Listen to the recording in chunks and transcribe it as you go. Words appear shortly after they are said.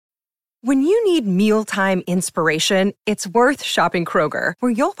When you need mealtime inspiration, it's worth shopping Kroger,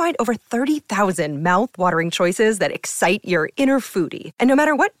 where you'll find over 30,000 mouth-watering choices that excite your inner foodie. And no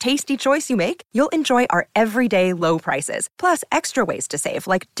matter what tasty choice you make, you'll enjoy our everyday low prices, plus extra ways to save,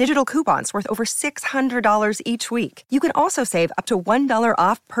 like digital coupons worth over $600 each week. You can also save up to $1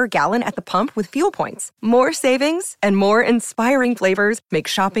 off per gallon at the pump with fuel points. More savings and more inspiring flavors make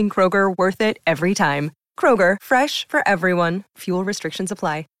shopping Kroger worth it every time. Kroger, fresh for everyone. Fuel restrictions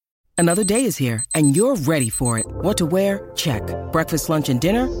apply. Another day is here, and you're ready for it. What to wear? Check. Breakfast, lunch, and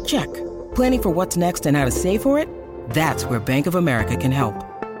dinner? Check. Planning for what's next and how to save for it? That's where Bank of America can help.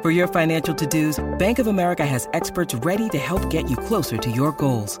 For your financial to-dos, Bank of America has experts ready to help get you closer to your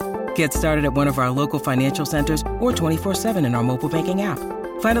goals. Get started at one of our local financial centers or 24/7 in our mobile banking app.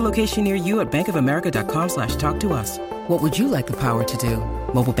 Find a location near you at bankofamerica.com/talktous. What would you like the power to do?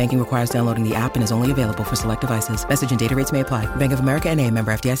 Mobile banking requires downloading the app and is only available for select devices. Message and data rates may apply. Bank of America N.A.,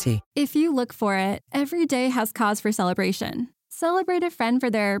 member FDIC. If you look for it, every day has cause for celebration. Celebrate a friend for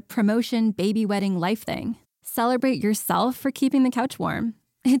their promotion, baby wedding, life thing. Celebrate yourself for keeping the couch warm.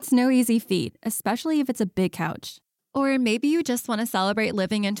 It's no easy feat, especially if it's a big couch. Or maybe you just want to celebrate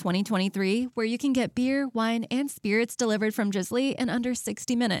living in 2023, where you can get beer, wine, and spirits delivered from Drizzly in under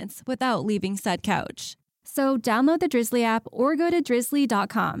 60 minutes without leaving said couch. So download the Drizzly app or go to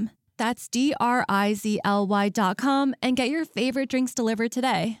drizzly.com. That's DRIZLY.com and get your favorite drinks delivered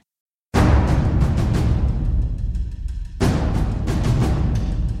today.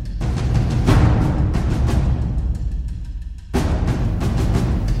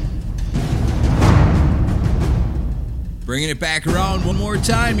 Bringing it back around one more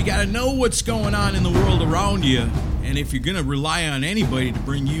time, you got to know what's going on in the world around you. And if you're going to rely on anybody to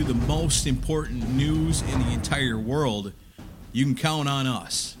bring you the most important news in the entire world, you can count on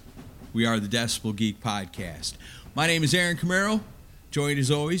us. We are the Decibel Geek Podcast. My name is Aaron Camaro, joined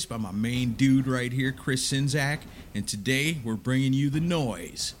as always by my main dude right here, Chris Sinzak. And today we're bringing you the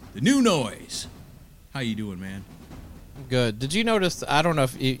noise, the new noise. How you doing, man? Good. Did you notice, I don't know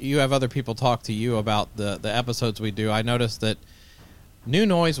if you have other people talk to you about the episodes we do. I noticed that new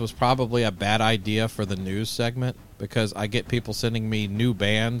noise was probably a bad idea for the news segment, because I get people sending me new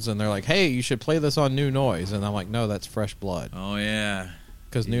bands and they're like, hey, you should play this on New Noise. And I'm like, no, that's Fresh Blood. Oh, yeah.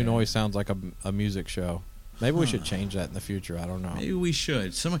 Because New Noise sounds like a music show. Maybe we should change that in the future. I don't know. Maybe we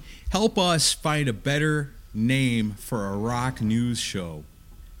should. Someone help us find a better name for a rock news show.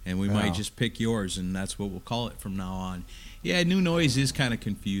 And we might just pick yours, and that's what we'll call it from now on. Yeah, New Noise is kind of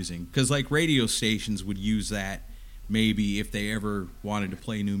confusing, because like radio stations would use that maybe if they ever wanted to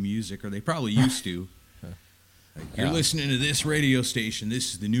play new music, or they probably used to. Like, you're listening to this radio station.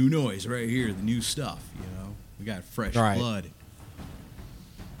 This is the new noise right here, the new stuff. You know, we got Fresh Blood.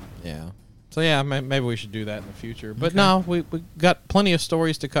 Yeah. So yeah, maybe we should do that in the future. But no, we got plenty of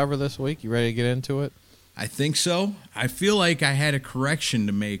stories to cover this week. You ready to get into it? I think so. I feel like I had a correction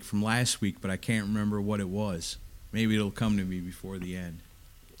to make from last week, but I can't remember what it was. Maybe it'll come to me before the end.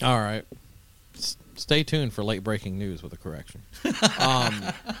 All right. Stay tuned for late breaking news with a correction.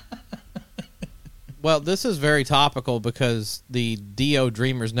 Well, this is very topical because the Dio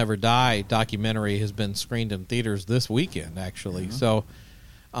Dreamers Never Die documentary has been screened in theaters this weekend, actually. Mm-hmm. So,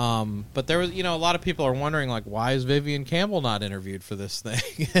 but there was, a lot of people are wondering, like, why is Vivian Campbell not interviewed for this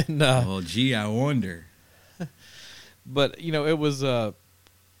thing? And, well, gee, I wonder. But, it was,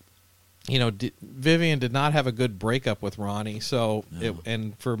 Vivian did not have a good breakup with Ronnie. So,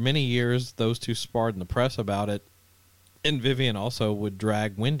 and for many years, those two sparred in the press about it. And Vivian also would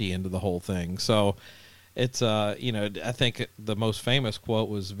drag Wendy into the whole thing. So it's, I think the most famous quote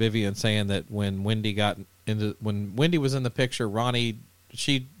was Vivian saying that when Wendy was in the picture, Ronnie,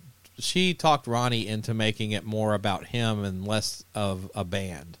 she talked Ronnie into making it more about him and less of a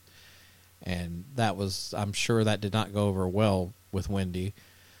band. And I'm sure that did not go over well with Wendy.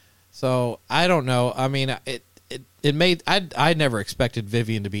 So I don't know. I mean, I never expected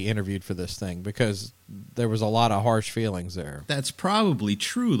Vivian to be interviewed for this thing because there was a lot of harsh feelings there. That's probably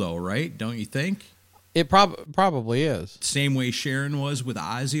true, though, right? Don't you think? It probably is. Same way Sharon was with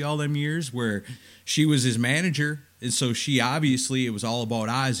Ozzy all them years, where she was his manager, and so it was all about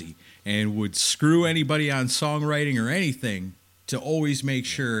Ozzy, and would screw anybody on songwriting or anything to always make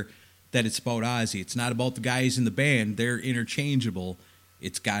sure that it's about Ozzy. It's not about the guys in the band. They're interchangeable.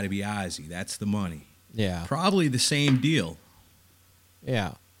 It's got to be Ozzy. That's the money. Yeah. Probably the same deal.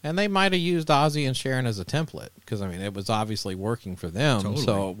 Yeah. And they might have used Ozzy and Sharon as a template because, it was obviously working for them. Totally.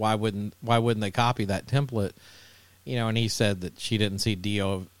 So why wouldn't they copy that template? And he said that she didn't see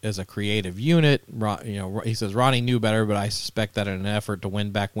Dio as a creative unit. He says Ronnie knew better, but I suspect that in an effort to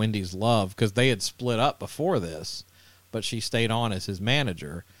win back Wendy's love, because they had split up before this, but she stayed on as his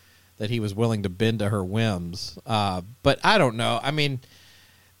manager, that he was willing to bend to her whims. But I don't know. I mean,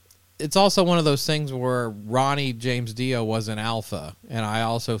 it's also one of those things where Ronnie James Dio was an alpha, and I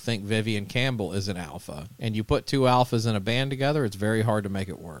also think Vivian Campbell is an alpha. And you put two alphas in a band together, it's very hard to make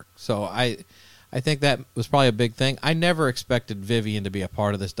it work. So I think that was probably a big thing. I never expected Vivian to be a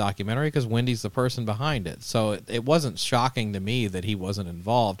part of this documentary because Wendy's the person behind it. So it wasn't shocking to me that he wasn't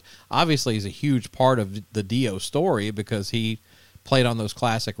involved. Obviously, he's a huge part of the Dio story because he played on those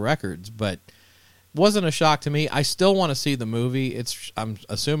classic records, but wasn't a shock to me. I still want to see the movie. I'm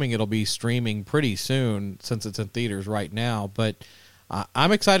assuming it'll be streaming pretty soon since it's in theaters right now, but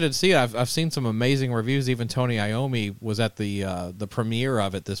I'm excited to see it. I've seen some amazing reviews. Even Tony Iommi was at the premiere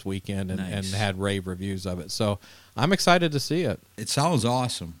of it this weekend and had rave reviews of it. So I'm excited to see it. It sounds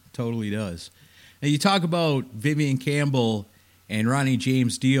awesome. Totally does. Now, you talk about Vivian Campbell and Ronnie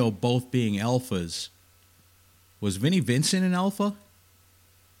James Dio both being alphas. Was Vinnie Vincent an alpha?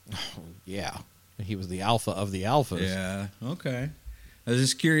 Oh, yeah. He was the alpha of the alphas. Yeah, okay. I was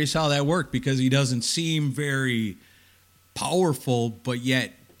just curious how that worked because he doesn't seem very powerful, but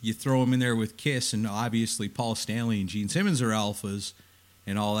yet you throw him in there with Kiss, and obviously Paul Stanley and Gene Simmons are alphas,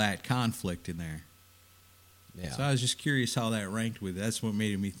 and all that conflict in there. Yeah. So I was just curious how that ranked with it. That's what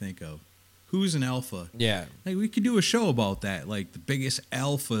made me think of who's an alpha. Yeah. Like, we could do a show about that, like the biggest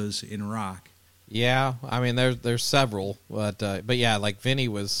alphas in rock. Yeah, I mean there's several, but yeah, like Vinny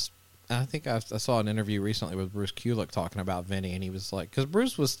was. I think I saw an interview recently with Bruce Kulick talking about Vinny, and he was like, because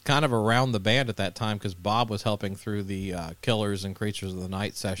Bruce was kind of around the band at that time because Bob was helping through the Killers and Creatures of the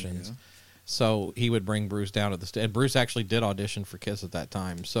Night sessions, so he would bring Bruce down to the and Bruce actually did audition for Kiss at that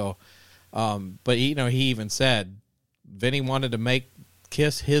time. So, but he even said Vinny wanted to make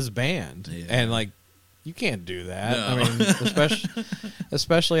Kiss his band, and like, you can't do that. No. I mean,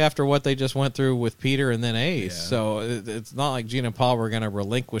 especially after what they just went through with Peter and then Ace. Yeah. So it's not like Gene and Paul were going to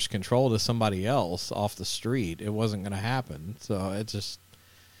relinquish control to somebody else off the street. It wasn't going to happen. So it just...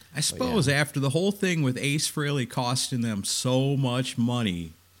 I suppose after the whole thing with Ace Frehley costing them so much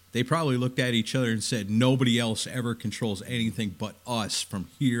money, they probably looked at each other and said, nobody else ever controls anything but us from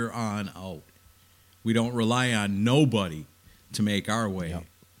here on out. We don't rely on nobody to make our way. Yep.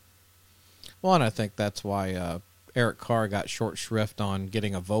 Well, and I think that's why Eric Carr got short shrift on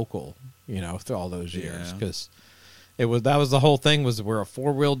getting a vocal, through all those years, because that was the whole thing. We're a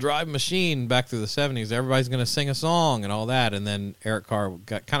 4-wheel drive machine back through the 70s. Everybody's going to sing a song and all that, and then Eric Carr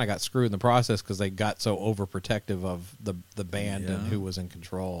got screwed in the process because they got so overprotective of the band and who was in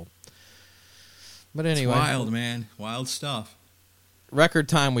control. But anyway, it's wild, man, wild stuff. Record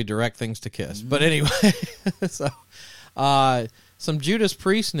time we direct things to Kiss, but anyway, so. Some Judas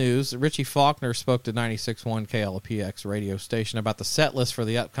Priest news. Richie Faulkner spoke to 96.1 KLPX radio station about the set list for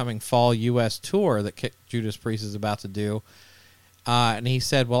the upcoming fall U.S. tour that Judas Priest is about to do. And he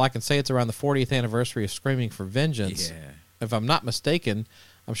said, well, I can say it's around the 40th anniversary of Screaming for Vengeance. Yeah. If I'm not mistaken,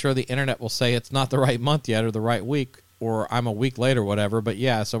 I'm sure the internet will say it's not the right month yet or the right week, or I'm a week late or whatever. But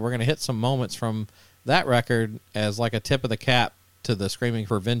yeah, so we're going to hit some moments from that record as like a tip of the cap to the Screaming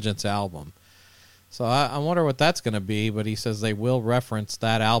for Vengeance album. So I wonder what that's going to be, but he says they will reference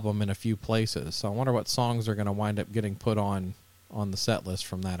that album in a few places. So I wonder what songs are going to wind up getting put on the set list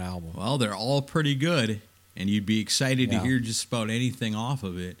from that album. Well, they're all pretty good, and you'd be excited to hear just about anything off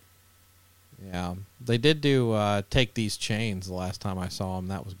of it. Yeah. They did do Take These Chains the last time I saw them.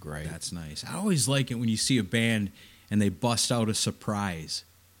 That was great. That's nice. I always like it when you see a band and they bust out a surprise.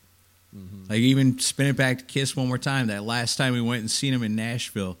 Mm-hmm. Like even Spin It Back to Kiss one more time. That last time we went and seen them in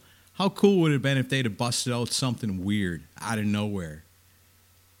Nashville. How cool would it have been if they'd have busted out something weird out of nowhere?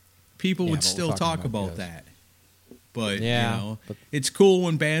 People would still talk about that. But, it's cool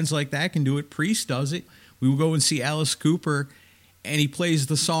when bands like that can do it. Priest does it. We will go and see Alice Cooper, and he plays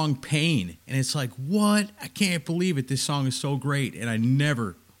the song Pain. And it's like, what? I can't believe it. This song is so great. And I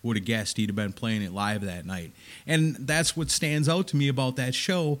never would have guessed he'd have been playing it live that night. And that's what stands out to me about that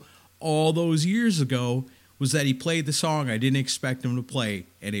show all those years ago, was that he played the song I didn't expect him to play,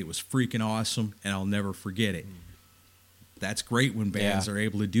 and it was freaking awesome, and I'll never forget it. That's great when bands are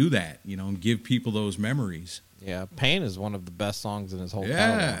able to do that, and give people those memories. Yeah, Pain is one of the best songs in his whole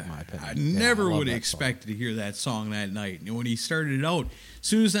catalog, in my opinion. I never would have expected to hear that song that night. And when he started it out, as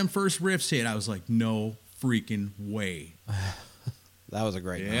soon as them first riffs hit, I was like, no freaking way. That was a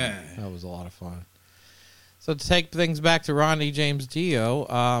great night. That was a lot of fun. So to take things back to Ronnie James Dio,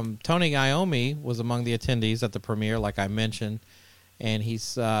 Tony Iommi was among the attendees at the premiere, like I mentioned, and he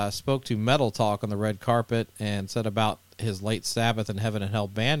spoke to Metal Talk on the red carpet and said about his late Sabbath and Heaven and Hell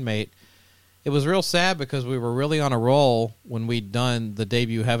bandmate. it was real sad because we were really on a roll when we'd done the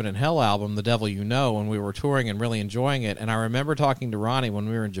debut Heaven and Hell album, The Devil You Know, and we were touring and really enjoying it. And I remember talking to Ronnie when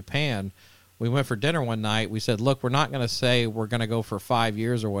we were in Japan. We went for dinner one night. We said, look, we're not going to say we're going to go for 5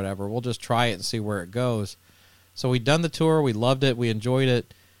 years or whatever. We'll just try it and see where it goes. So we'd done the tour. We loved it. We enjoyed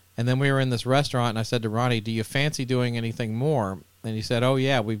it. And then we were in this restaurant, and I said to Ronnie, do you fancy doing anything more? And he said, oh,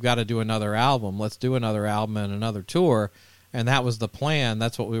 yeah, we've got to do another album. Let's do another album and another tour. And that was the plan.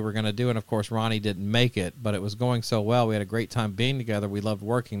 That's what we were going to do. And, of course, Ronnie didn't make it, but it was going so well. We had a great time being together. We loved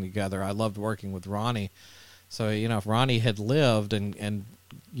working together. I loved working with Ronnie. So, if Ronnie had lived and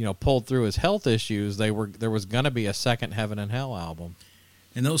pulled through his health issues, there was going to be a second Heaven and Hell album.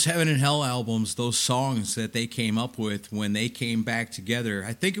 And those Heaven and Hell albums, those songs that they came up with when they came back together,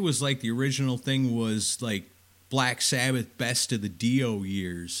 I think it was like the original thing was like Black Sabbath Best of the Dio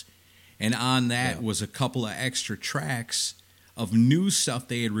years. And on that was a couple of extra tracks of new stuff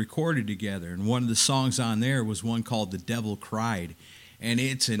they had recorded together. And one of the songs on there was one called The Devil Cried. And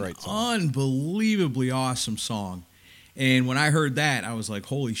it's an unbelievably awesome song. And when I heard that, I was like,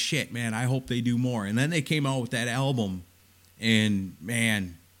 holy shit, man, I hope they do more. And then they came out with that album, and,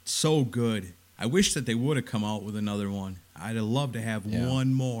 man, so good. I wish that they would have come out with another one. I'd have loved to have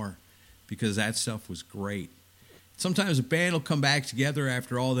one more because that stuff was great. Sometimes a band will come back together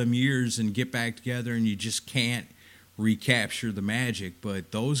after all them years and get back together, and you just can't recapture the magic.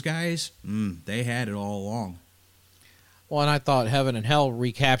 But those guys, they had it all along. Well, and I thought Heaven and Hell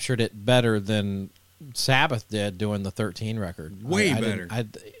recaptured it better than Sabbath did doing the 13 record. Way better.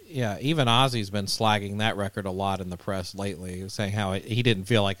 Even Ozzy's been slagging that record a lot in the press lately, saying how he didn't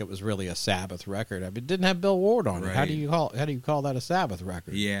feel like it was really a Sabbath record. I mean, it didn't have Bill Ward on it. How do you call that a Sabbath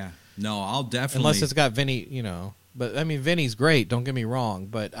record? Yeah. No, I'll definitely... Unless it's got Vinny, But, I mean, Vinny's great, don't get me wrong,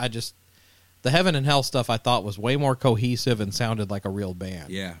 but the Heaven and Hell stuff I thought was way more cohesive and sounded like a real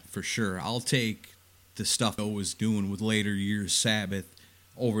band. Yeah, for sure. I'll take the stuff I was doing with later years Sabbath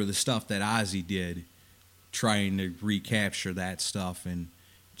over the stuff that Ozzy did, trying to recapture that stuff, and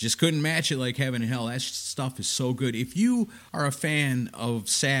just couldn't match it like Heaven and Hell. That stuff is so good. If you are a fan of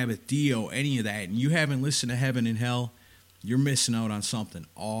Sabbath, Dio, any of that, and you haven't listened to Heaven and Hell, you're missing out on something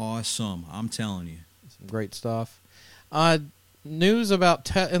awesome. I'm telling you. Some great stuff. News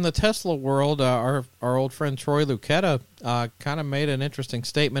about in the Tesla world, our old friend Troy Luccketta kind of made an interesting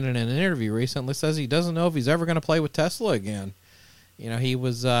statement in an interview recently. Says he doesn't know if he's ever going to play with Tesla again.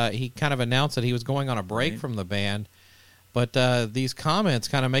 He kind of announced that he was going on a break from the band, but these comments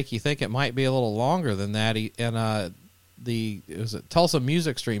kind of make you think it might be a little longer than that. Tulsa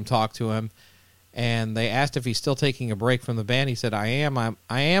Music Stream talked to him, and they asked if he's still taking a break from the band. He said, I am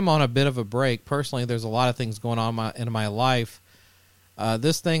on a bit of a break. Personally, there's a lot of things going on in my life.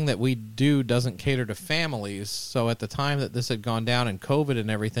 This thing that we do doesn't cater to families, so at the time that this had gone down and COVID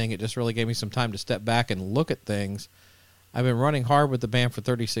and everything, it just really gave me some time to step back and look at things. I've been running hard with the band for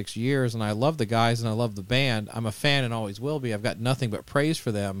 36 years, and I love the guys and I love the band. I'm a fan and always will be. I've got nothing but praise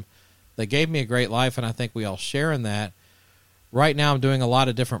for them. They gave me a great life, and I think we all share in that. Right now I'm doing a lot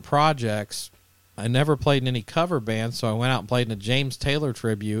of different projects. I never played in any cover bands, so I went out and played in a James Taylor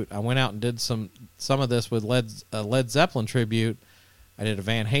tribute. I went out and did some of this with Led Zeppelin tribute. I did a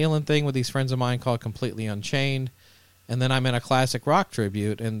Van Halen thing with these friends of mine called Completely Unchained. And then I'm in a classic rock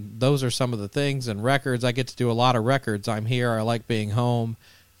tribute, and those are some of the things. And records, I get to do a lot of records. I'm here. I like being home.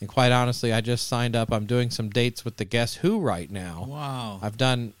 And quite honestly, I just signed up. I'm doing some dates with the Guess Who right now. Wow. I've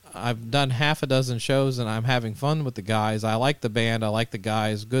done half a dozen shows, and I'm having fun with the guys. I like the band. I like the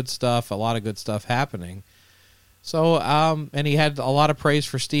guys. Good stuff. A lot of good stuff happening. So, and he had a lot of praise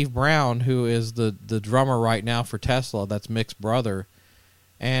for Steve Brown, who is the drummer right now for Tesla. That's Mick's brother.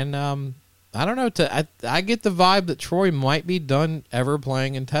 And I don't know. I get the vibe that Troy might be done ever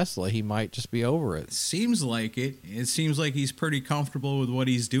playing in Tesla. He might just be over it. Seems like it. It seems like he's pretty comfortable with what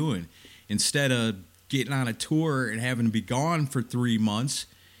he's doing. Instead of getting on a tour and having to be gone for 3 months,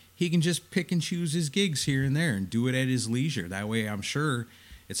 he can just pick and choose his gigs here and there and do it at his leisure. That way, I'm sure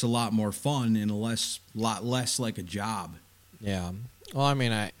it's a lot more fun and a lot less like a job. Yeah. Well, I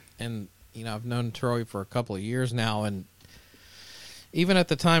mean, I've known Troy for a couple of years now, and even at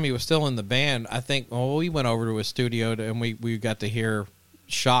the time he was still in the band, I think, we went over to his studio and we got to hear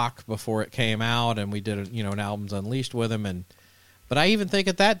Shock before it came out, and we did an Albums Unleashed with him. But I even think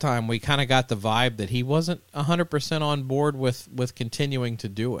at that time we kind of got the vibe that he wasn't 100% on board with continuing to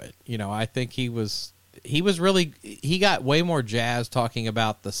do it. I think he got way more jazzed talking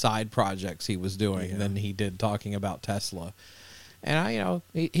about the side projects he was doing than he did talking about Tesla. And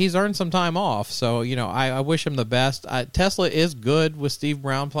he's earned some time off, so I wish him the best. Tesla is good with Steve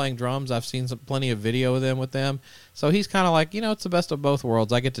Brown playing drums. I've seen plenty of video of them with them, so he's kind of like, it's the best of both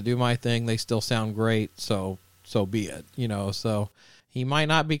worlds. I get to do my thing; they still sound great, so be it. So he might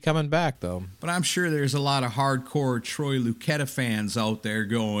not be coming back though. But I'm sure there's a lot of hardcore Troy Luccketta fans out there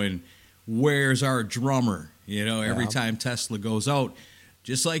going, "Where's our drummer?" Every time Tesla goes out,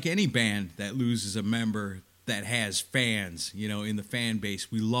 just like any band that loses a member that has fans, in the fan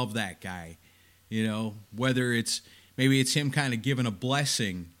base. We love that guy, whether maybe it's him kind of giving a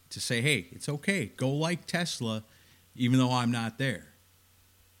blessing to say, hey, it's okay. Go like Tesla, even though I'm not there.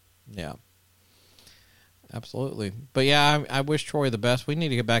 Yeah, absolutely. But yeah, I wish Troy the best. We need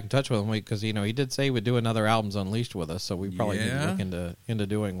to get back in touch with him because, he did say he would do another Albums Unleashed with us. So we probably need to look into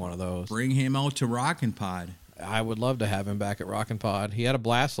doing one of those. Bring him out to Rockin' Pod. I would love to have him back at Rockin' Pod. He had a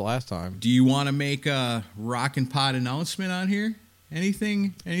blast the last time. Do you want to make a Rockin' Pod announcement on here?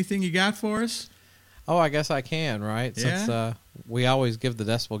 Anything you got for us? Oh, I guess I can, right? Yeah. Since we always give the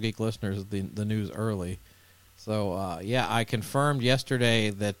Decibel Geek listeners the news early. So, I confirmed yesterday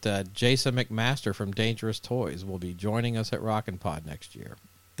that Jason McMaster from Dangerous Toys will be joining us at Rockin' Pod next year.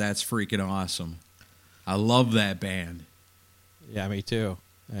 That's freaking awesome. I love that band. Yeah, me too.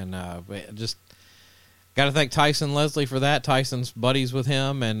 And just got to thank Tyson Leslie for that. Tyson's buddies with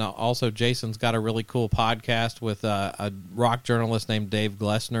him, and also Jason's got a really cool podcast with a rock journalist named Dave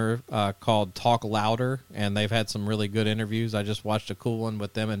Glessner called Talk Louder, and they've had some really good interviews. I just watched a cool one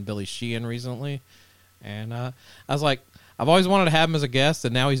with them and Billy Sheehan recently, and I was like, I've always wanted to have him as a guest,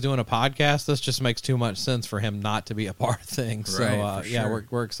 and now he's doing a podcast. This just makes too much sense for him not to be a part of things. Right, so, yeah,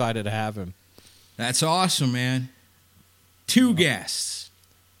 we're excited to have him. That's awesome, man. 2 guests.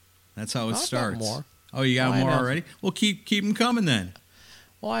 That's how it starts. More. Oh, you got more already? Well, keep them coming then.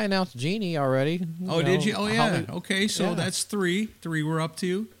 Well, I announced Jeannie already. Did you? Oh, yeah. Okay, so that's 3. 3 we're up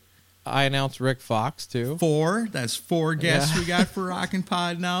to. I announced Rick Fox, too. 4. That's 4 guests we got for Rockin'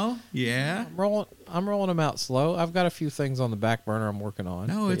 Pod now. Yeah. I'm rolling them out slow. I've got a few things on the back burner I'm working on.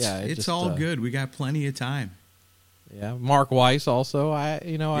 No, it's all good. We got plenty of time. Yeah. Mark Weiss also. I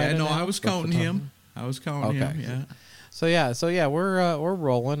was counting him. Yeah. So yeah, we're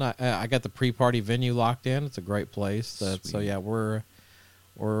rolling. I got the pre-party venue locked in. It's a great place. So yeah, we're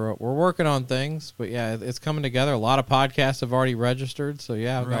working on things, but yeah, it's coming together. A lot of podcasts have already registered. So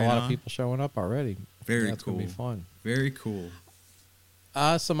yeah, I've got a lot of people showing up already. Very cool. It's gonna be fun. Very cool.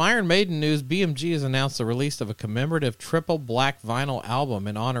 Some Iron Maiden news. BMG has announced the release of a commemorative triple black vinyl album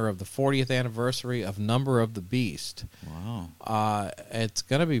in honor of the 40th anniversary of Number of the Beast. Wow. It's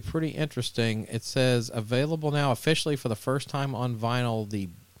going to be pretty interesting. It says available now officially for the first time on vinyl.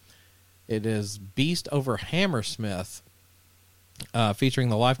 It is Beast over Hammersmith, featuring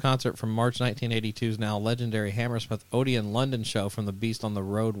the live concert from March 1982's now legendary Hammersmith Odeon London show from the Beast on the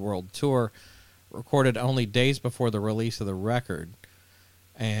Road World Tour, recorded only days before the release of the record.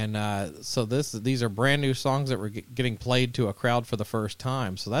 And so these are brand new songs that were getting played to a crowd for the first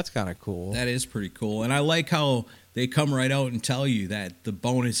time. So that's kind of cool. That is pretty cool. And I like how they come right out and tell you that the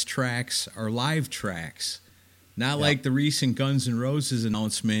bonus tracks are live tracks. Not like the recent Guns N' Roses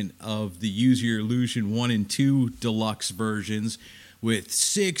announcement of the Use Your Illusion 1 and 2 deluxe versions with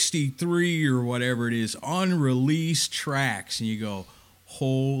 63 or whatever it is unreleased tracks. And you go,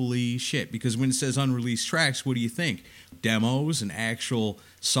 holy shit. Because when it says unreleased tracks, what do you think? Demos and actual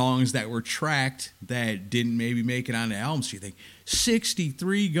songs that were tracked that didn't maybe make it on the album. So you think,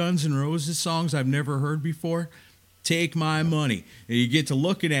 63 Guns N' Roses songs I've never heard before? Take my money. And you get to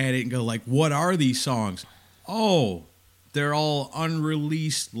looking at it and go like, what are these songs? Oh, they're all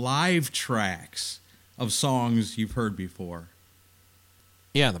unreleased live tracks of songs you've heard before.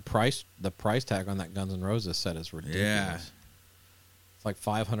 Yeah, the price tag on that Guns N' Roses set is ridiculous. Yeah. It's like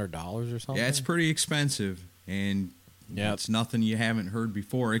 $500 or something. Yeah, it's pretty expensive. And it's nothing you haven't heard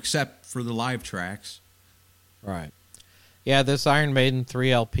before except for the live tracks. Right. Yeah, this Iron Maiden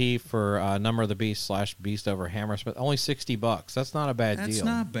 3 LP for Number of the Beast / Beast over Hammersmith, only $60. That's not a bad deal. That's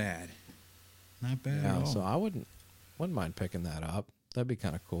not bad. Not bad at all. So I wouldn't mind picking that up. That'd be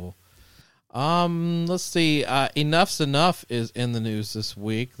kind of cool. Let's see. Enough's Enough is in the news this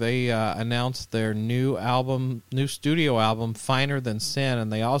week. They announced their new studio album, Finer Than Sin,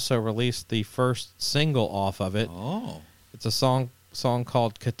 and they also released the first single off of it. Oh. It's a song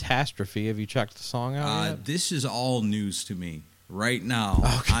called Catastrophe. Have you checked the song out yet? This is all news to me. Right now,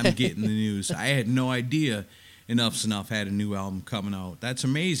 okay. I'm getting the news. I had no idea Enough's Enough had a new album coming out. That's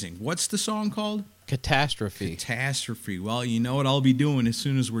amazing. What's the song called? Catastrophe. Catastrophe. Well, you know what I'll be doing as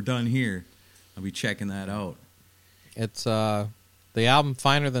soon as we're done here. I'll be checking that out. It's The album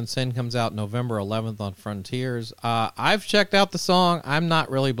Finer Than Sin comes out November 11th on Frontiers. I've checked out the song. I'm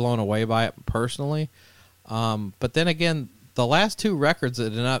not really blown away by it personally. But then again, the last two records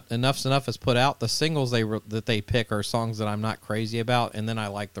that Enough's Enough has put out, the singles that they pick are songs that I'm not crazy about, and then I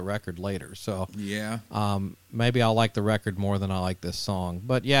like the record later. So Yeah. maybe I'll like the record more than I like this song.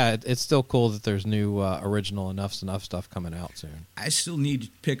 But yeah, it's still cool that there's new original Enough's Enough stuff coming out soon. I still need to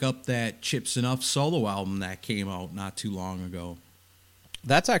pick up that Chips Enough solo album that came out not too long ago.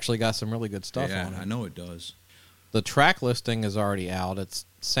 That's actually got some really good stuff Yeah, on it. I know it does. The track listing is already out. It's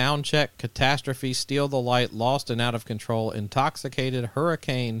Soundcheck, Catastrophe, Steal the Light, Lost and Out of Control, Intoxicated,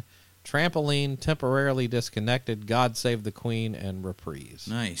 Hurricane, Trampoline, Temporarily Disconnected, God Save the Queen, and Reprise.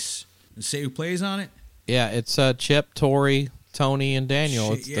 Nice. And say who plays on it? Yeah, it's Chip, Tori, Tony, and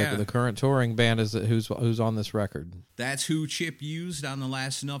Daniel. Shit, It's yeah. the current touring band who's on this record. That's who Chip used on the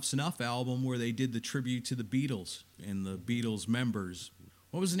last Enough's Enough album where they did the tribute to the Beatles and the Beatles members.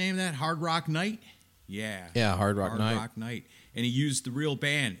 What was the name of that? Hard Rock Night? Yeah. Yeah, Hard Rock Night. Hard Rock Night. And he used the real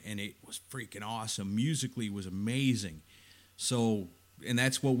band, and it was freaking awesome. Musically, it was amazing. So, and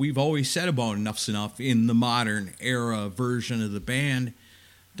that's what we've always said about Enough's Enough in the modern era version of the band.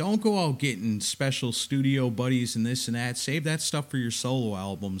 Don't go out getting special studio buddies and this and that. Save that stuff for your solo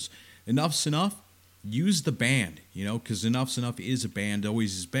albums. Enough's Enough, use the band, because Enough's Enough is a band,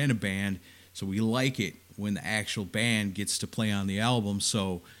 always has been a band. So we like it when the actual band gets to play on the album.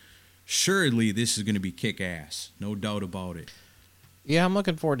 So surely this is going to be kick-ass. No doubt about it. Yeah, I'm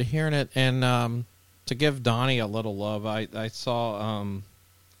looking forward to hearing it. And to give Donnie a little love, I saw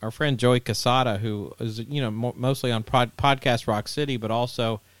our friend Joey Casada, who is mostly on Podcast Rock City, but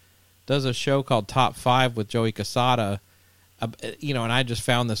also does a show called Top 5 with Joey Casada. And I just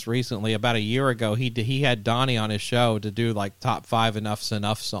found this recently. About a year ago, he had Donnie on his show to do like Top 5 Enough's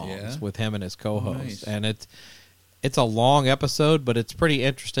Enough songs with him and his co-host. Nice. And it's a long episode, but it's pretty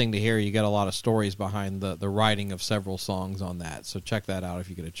interesting to hear. You get a lot of stories behind the writing of several songs on that. So check that out if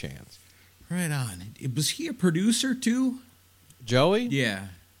you get a chance. Right on. Was he a producer too? Joey? Yeah.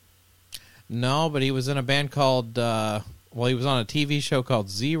 No, but he was in a band called, he was on a TV show called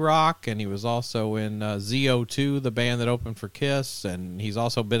Z-Rock, and he was also in ZO2, the band that opened for Kiss, and he's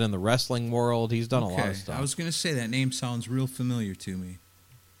also been in the wrestling world. He's done a lot of stuff. I was going to say that name sounds real familiar to me.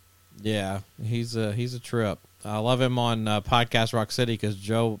 Yeah, he's a trip. I love him on Podcast Rock City because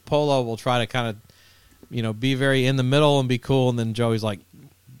Joe Polo will try to kind of, be very in the middle and be cool, and then Joey's like,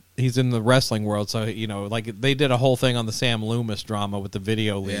 he's in the wrestling world, so like they did a whole thing on the Sam Loomis drama with the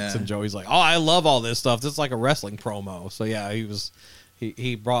video leaks, and Joey's like, "Oh, I love all this stuff. This is like a wrestling promo." So yeah,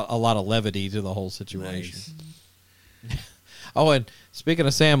 he brought a lot of levity to the whole situation. Nice. Oh, and speaking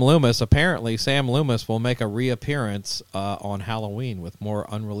of Sam Loomis, apparently Sam Loomis will make a reappearance on Halloween with more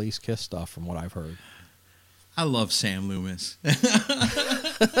unreleased Kiss stuff, from what I've heard. I love Sam Loomis.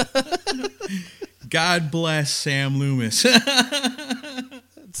 God bless Sam Loomis.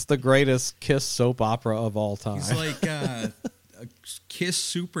 It's the greatest Kiss soap opera of all time. He's like a Kiss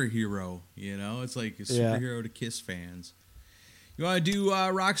superhero, It's like a superhero to Kiss fans. You want to do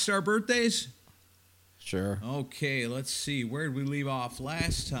Rockstar birthdays? Sure. Okay, let's see. Where did we leave off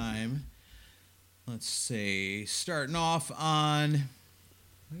last time? Let's say, starting off on,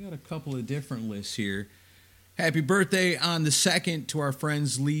 I got a couple of different lists here. Happy birthday on the 2nd to our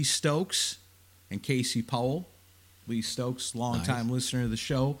friends Lee Stokes and Casey Powell. Lee Stokes, longtime listener of the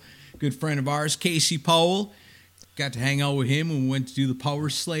show, good friend of ours. Casey Powell, got to hang out with him when we went to do the Power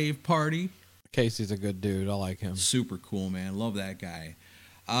Slave party. Casey's a good dude. I like him. Super cool, man. Love that guy.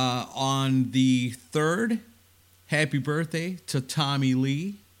 On the 3rd, happy birthday to Tommy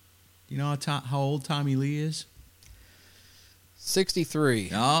Lee. You know how old Tommy Lee is?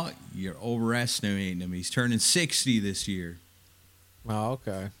 63. Oh, you're overestimating him. He's turning 60 this year. Oh,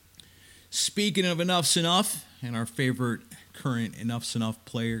 okay. Speaking of Enough's Enough, and our favorite current Enough's Enough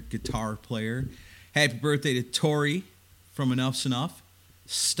guitar player, happy birthday to Tori from Enough's Enough.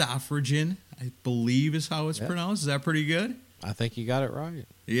 Staffordson, I believe is how it's pronounced. Is that pretty good? I think you got it right.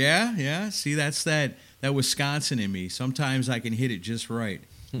 Yeah. See, that's that Wisconsin in me. Sometimes I can hit it just right.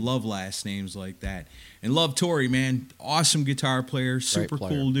 Love last names like that. And love Tori, man. Awesome guitar player. Super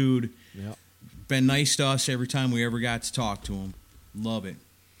cool dude. Yep. Been nice to us every time we ever got to talk to him. Love it.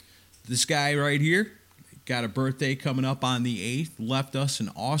 This guy right here got a birthday coming up on the 8th. Left us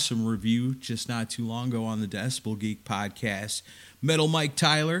an awesome review just not too long ago on the Decibel Geek podcast. Metal Mike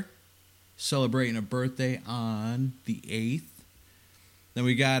Tyler celebrating a birthday on the 8th. Then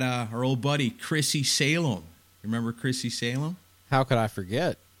we got our old buddy Chrissy Salem. Remember Chrissy Salem? How could I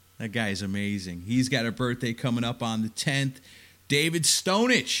forget? That guy's amazing. He's got a birthday coming up on the 10th. David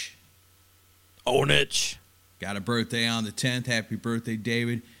Stonich. Onich. got a birthday on the 10th. Happy birthday,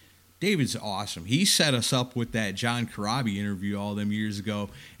 David. David's awesome. He set us up with that John Corabi interview all them years ago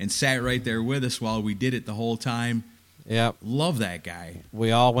and sat right there with us while we did it the whole time. Yep. Love that guy.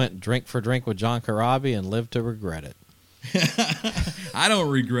 We all went drink for drink with John Corabi and lived to regret it. I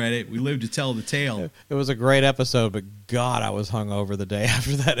don't regret it. We lived to tell the tale. It was a great episode, but God, I was hungover the day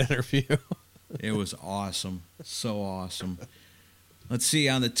after that interview. It was awesome. So awesome. Let's see,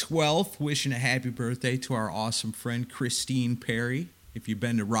 on the 12th, wishing a happy birthday to our awesome friend Christine Perry. If you've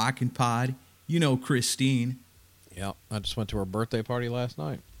been to Rockin' Pod, you know Christine. Yep. I just went to her birthday party last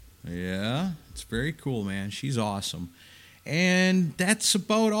night. Yeah, it's very cool, man. She's awesome. And that's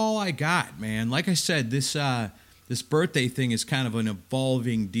about all I got, man. Like I said, this birthday thing is kind of an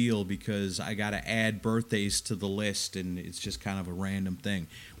evolving deal because I got to add birthdays to the list, and it's just kind of a random thing.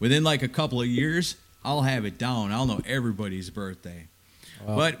 Within like a couple of years, I'll have it down. I'll know everybody's birthday.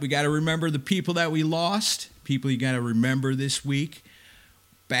 Well, but we got to remember the people that we lost, people you got to remember this week.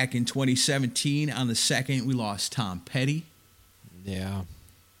 Back in 2017, on the 2nd, we lost Tom Petty. Yeah.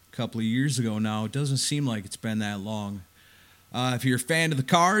 A couple of years ago now. It doesn't seem like it's been that long. If you're a fan of the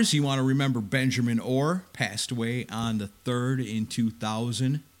Cars, you want to remember Benjamin Orr, passed away on the 3rd in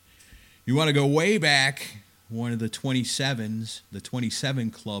 2000. You want to go way back, one of the 27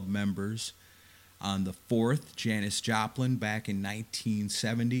 Club members on the 4th, Janis Joplin, back in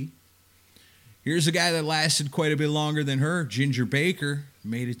 1970. Here's a guy that lasted quite a bit longer than her, Ginger Baker,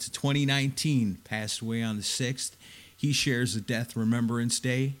 made it to 2019, passed away on the 6th. He shares the Death Remembrance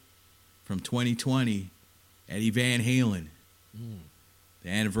Day from 2020, Eddie Van Halen. The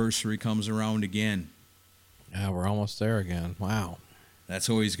anniversary comes around again. Yeah, we're almost there again. Wow. That's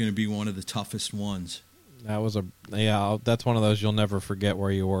always going to be one of the toughest ones. That's one of those you'll never forget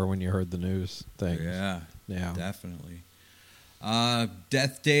where you were when you heard the news thing. Yeah, definitely.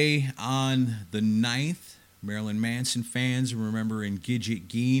 Death Day on the 9th. Marilyn Manson fans remembering Gidget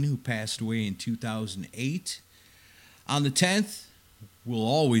Gein, who passed away in 2008. On the 10th, we'll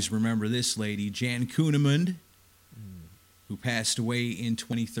always remember this lady, Jan Kunemund, who passed away in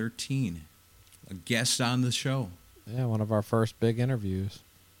 2013. A guest on the show. Yeah, one of our first big interviews.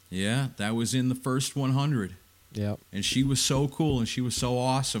 Yeah, that was in the first 100. Yep. And she was so cool and she was so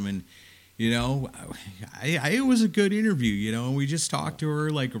awesome. And, you know, it was a good interview, you know, and we just talked to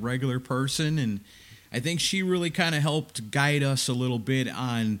her like a regular person. And I think she really kind of helped guide us a little bit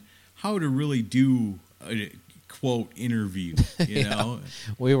on how to really do a quote interview, you know.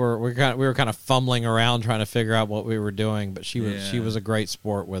 We were kind of fumbling around trying to figure out what we were doing, but she was a great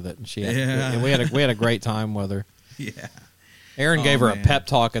sport with it, and we had a great time with her. Yeah. Aaron gave her a pep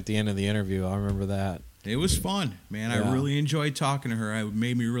talk at the end of the interview. I remember that. It was fun, man. Yeah. I really enjoyed talking to her. It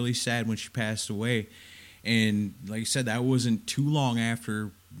made me really sad when she passed away. And like I said, that wasn't too long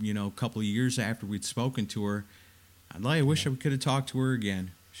after, you know, a couple of years after we'd spoken to her. I wish I could have talked to her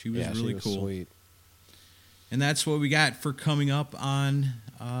again. She was really cool. Sweet. And that's what we got for coming up on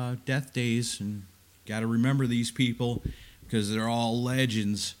Death Days. And got to remember these people because they're all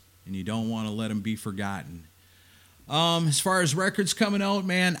legends, and you don't want to let them be forgotten. As far as records coming out,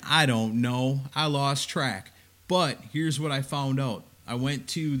 man, I don't know. I lost track. But here's what I found out. I went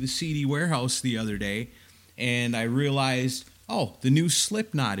to the CD warehouse the other day, and I realized, the new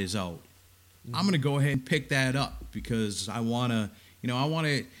Slipknot is out. I'm going to go ahead and pick that up because I want to,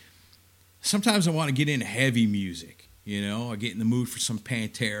 sometimes I want to get into heavy music, you know. I get in the mood for some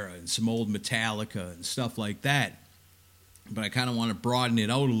Pantera and some old Metallica and stuff like that. But I kind of want to broaden it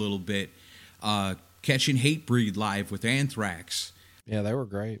out a little bit. Catching Hatebreed live with Anthrax. Yeah, they were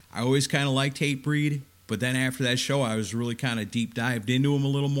great. I always kind of liked Hatebreed, but then after that show, I was really kind of deep dived into them a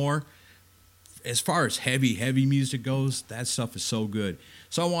little more. As far as heavy music goes, that stuff is so good.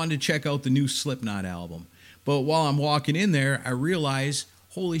 So I wanted to check out the new Slipknot album. But while I'm walking in there, I realize,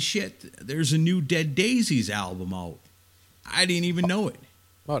 holy shit, there's a new Dead Daisies album out. I didn't even know it.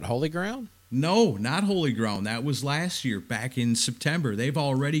 What, Holy Ground? No, not Holy Ground. That was last year, back in September. They've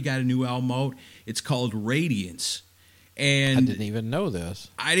already got a new album out. It's called Radiance. And I didn't even know this.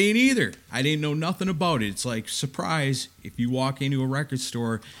 I didn't either. I didn't know nothing about it. It's like, surprise, if you walk into a record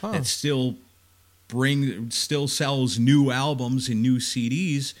store that still sells new albums and new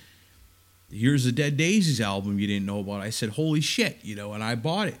CDs, here's a Dead Daisies album you didn't know about. I said, holy shit, you know, and I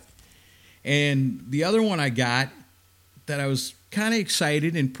bought it. And the other one I got that I was kind of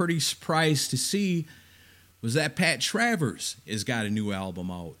excited and pretty surprised to see was that Pat Travers has got a new album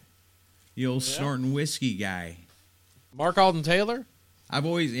out. The old snorting whiskey guy. Mark Alden Taylor? I've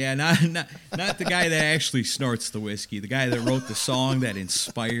always, not the guy that actually snorts the whiskey, the guy that wrote the song that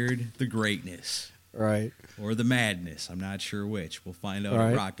inspired the greatness. Right. Or the madness. I'm not sure which. We'll find out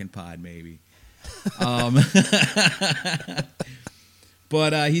at Rockin' Pod maybe. Um,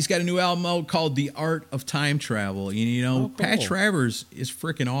 but he's got a new album out called The Art of Time Travel. And, you know, cool. Pat Travers is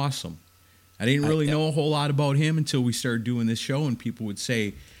freaking awesome. I didn't really know a whole lot about him until we started doing this show, and people would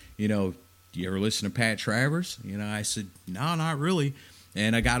say, you know, do you ever listen to Pat Travers? You know, I said, no, not really.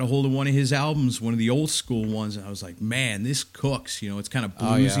 And I got a hold of one of his albums, one of the old school ones, and I was like, man, this cooks. You know, it's kind of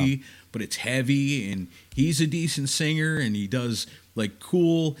bluesy, but it's heavy, and he's a decent singer, and he does, like,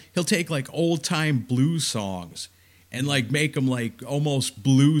 cool. He'll take, like, old-time blues songs and, like, make them, like, almost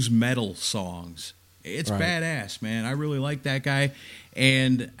blues metal songs. It's badass, man. I really like that guy.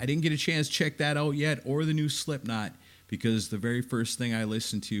 And I didn't get a chance to check that out yet, or the new Slipknot, because the very first thing I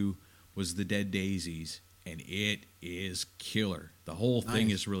listened to was the Dead Daisies, and it is killer. The whole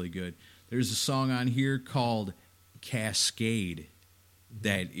thing is really good. There's a song on here called Cascade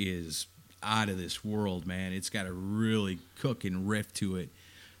that is out of this world, man. It's got a really cooking riff to it.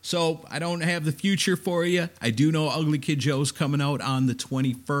 So I don't have the future for you. I do know Ugly Kid Joe's coming out on the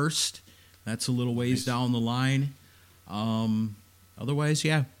 21st. That's a little ways down the line. Otherwise,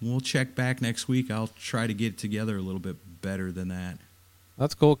 yeah, we'll check back next week. I'll try to get it together a little bit better than that.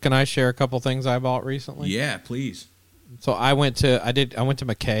 That's cool. Can I share a couple things I bought recently? Yeah, please. So I went to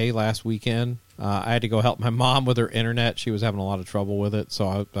McKay last weekend. I had to go help my mom with her internet. She was having a lot of trouble with it,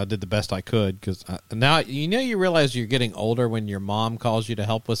 so I did the best I could. Because now you realize you're getting older when your mom calls you to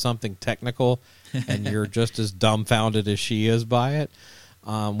help with something technical, and you're just as dumbfounded as she is by it.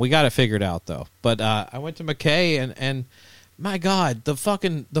 We got it figured out though. But I went to McKay, and my God, the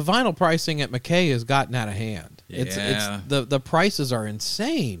vinyl pricing at McKay has gotten out of hand. It's the prices are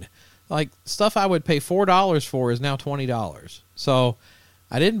insane. Like, stuff I would pay $4 for is now $20. So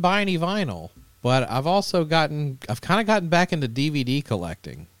I didn't buy any vinyl, but I've kind of gotten back into DVD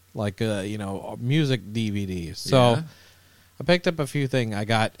collecting, like music DVDs. So I picked up a few things. I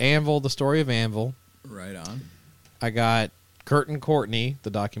got Anvil, the story of Anvil. Right on. I got Kurt and Courtney, the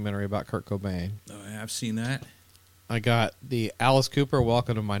documentary about Kurt Cobain. Oh, I've seen that. I got the Alice Cooper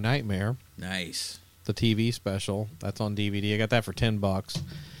Welcome to My Nightmare. Nice. The TV special. That's on DVD. I got that for $10.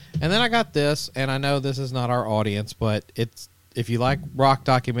 And then I got this, and I know this is not our audience, but if you like rock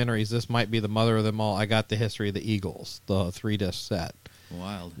documentaries, this might be the mother of them all. I got The History of the Eagles, the 3-disc set.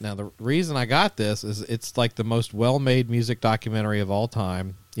 Wild. Now, the reason I got this is it's like the most well-made music documentary of all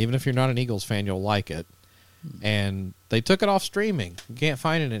time. Even if you're not an Eagles fan, you'll like it. And they took it off streaming. You can't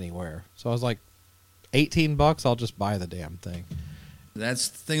find it anywhere. So I was like, $18, I'll just buy the damn thing. That's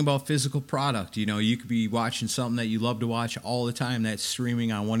the thing about physical product. You know, you could be watching something that you love to watch all the time that's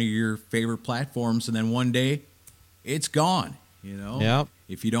streaming on one of your favorite platforms, and then one day it's gone, you know? Yep.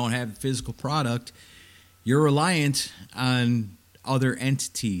 If you don't have the physical product, you're reliant on other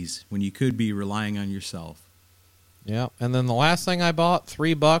entities when you could be relying on yourself. Yeah. And then the last thing I bought,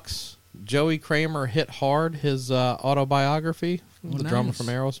 $3, Joey Kramer Hit Hard, his autobiography, the drummer from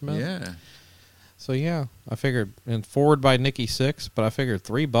Aerosmith. Yeah. So, yeah, I figured, and forward by Nikki Sixx, but I figured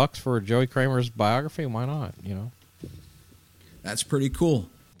 $3 for Joey Kramer's biography, why not, you know? That's pretty cool.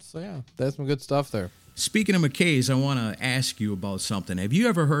 So, yeah, there's some good stuff there. Speaking of McKay's, I want to ask you about something. Have you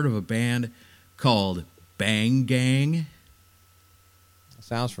ever heard of a band called Bang Gang?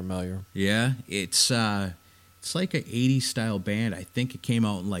 Sounds familiar. Yeah, it's like an 80s style band. I think it came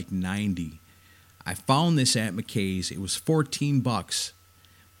out in like 90. I found this at McKay's. It was $14.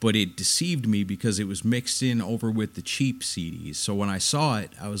 But it deceived me because it was mixed in over with the cheap CDs. So when I saw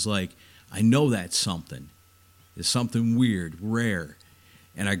it, I was like, I know that's something. It's something weird, rare.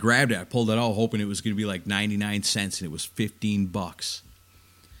 And I grabbed it. I pulled it out hoping it was going to be like 99 cents, and it was $15.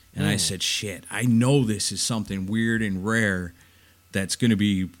 And I said, shit, I know this is something weird and rare that's going to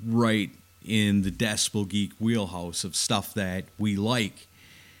be right in the Decibel Geek wheelhouse of stuff that we like.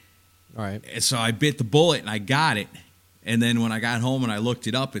 All right. And so I bit the bullet, and I got it. And then when I got home and I looked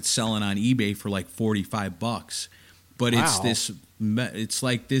it up, it's selling on eBay for like $45. But it's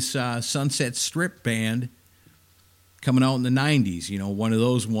like this Sunset Strip band coming out in the 90s. You know, one of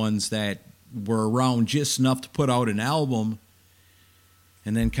those ones that were around just enough to put out an album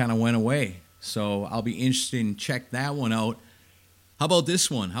and then kind of went away. So I'll be interested in check that one out. How about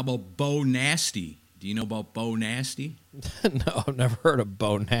this one? How about Bo Nasty? Do you know about Bo Nasty? No, I've never heard of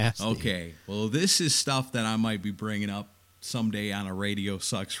Bo Nasty. Okay. Well, this is stuff that I might be bringing up someday on a Radio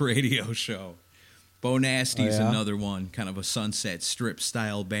Sucks radio show. Bo Nasty is another one, kind of a Sunset Strip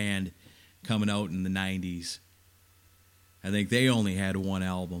style band coming out in the 90s. I think they only had one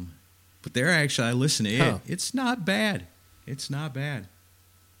album. But they're actually, I listen to it. It's not bad. It's not bad.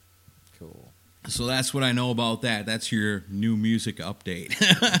 Cool. So that's what I know about that. That's your new music update.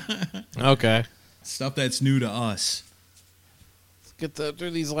 Okay. Stuff that's new to us. get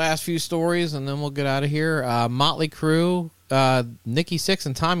through these last few stories, and then we'll get out of here. Motley Crue, Nikki Sixx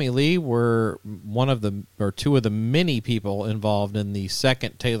and Tommy Lee were two of the many people involved in the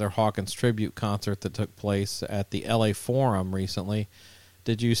second Taylor Hawkins tribute concert that took place at the LA Forum recently.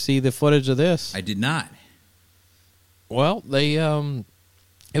 Did you see the footage of this? I did not. Well, they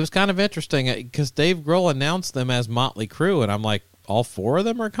it was kind of interesting because Dave Grohl announced them as Motley Crue, and I'm like, all four of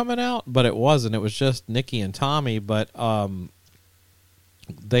them are coming out? But it wasn't. It was just Nikki and Tommy, but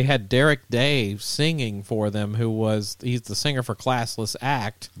they had Derek Day singing for them, he's the singer for Classless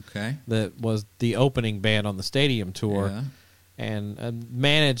Act. Okay. That was the opening band on the Stadium tour. Yeah. And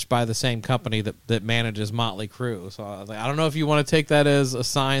managed by the same company that manages Motley Crue. So I don't know if you want to take that as a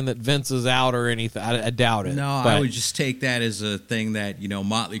sign that Vince is out or anything. I doubt it. No, I would just take that as a thing that,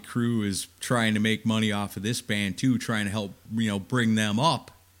 Motley Crue is trying to make money off of this band too, trying to help, bring them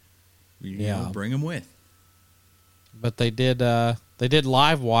up. Bring them with. But they did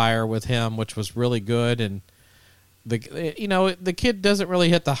Livewire with him, which was really good, and the kid doesn't really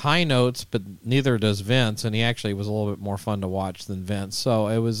hit the high notes, but neither does Vince, and he actually was a little bit more fun to watch than Vince. So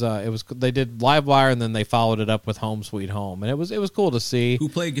it was they did Livewire, and then they followed it up with Home Sweet Home, and it was cool to see. Who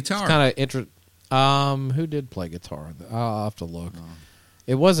played guitar? Kind of who did play guitar? I'll have to look. Oh.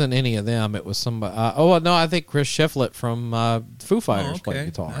 It wasn't any of them. It was somebody. I think Chris Shiflett from Foo Fighters played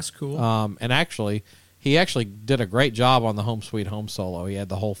guitar. That's cool. And actually, he did a great job on the Home Sweet Home solo. He had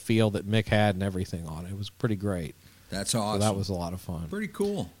the whole feel that Mick had and everything on it. It was pretty great. That's awesome. So that was a lot of fun. Pretty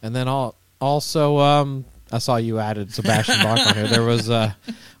cool. And then also, I saw you added Sebastian Bach on here. There was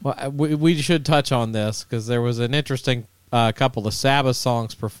we should touch on this because there was an interesting couple of Sabbath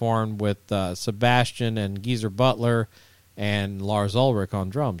songs performed with Sebastian and Geezer Butler and Lars Ulrich on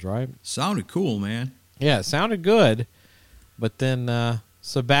drums, right? Sounded cool, man. Yeah, it sounded good. But then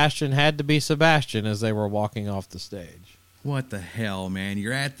Sebastian had to be Sebastian as they were walking off the stage. What the hell, man?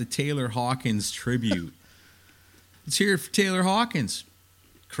 You're at the Taylor Hawkins tribute. Let's hear it for Taylor Hawkins.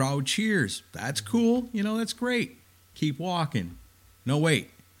 Crowd cheers. That's cool. That's great. Keep walking. No, wait.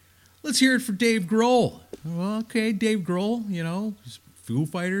 Let's hear it for Dave Grohl. Well, okay, Dave Grohl, Foo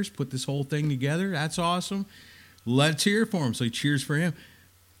Fighters put this whole thing together. That's awesome. Let's hear it for him. So he cheers for him.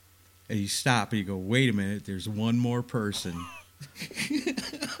 And you stop and you go, wait a minute, there's one more person.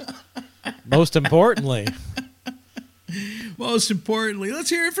 Most importantly, let's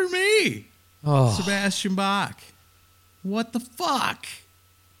hear it for me. Oh. Sebastian Bach. What the fuck?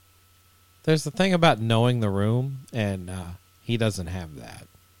 There's the thing about knowing the room, and he doesn't have that.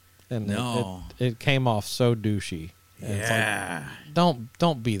 And no. It came off so douchey. And yeah. It's like,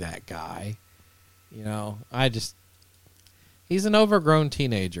 don't be that guy. He's an overgrown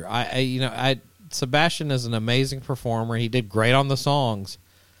teenager. Sebastian is an amazing performer. He did great on the songs,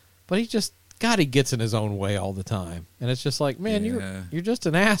 but he gets in his own way all the time. And it's just like, man, you're just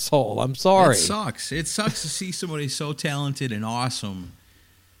an asshole. I'm sorry. It sucks to see somebody so talented and awesome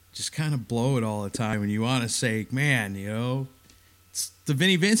just kind of blow it all the time. And you want to say, man, it's the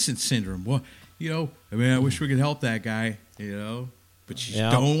Vinnie Vincent syndrome. Well, I wish we could help that guy, but you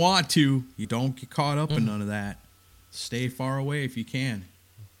don't want to. You don't get caught up in none of that. Stay far away if you can.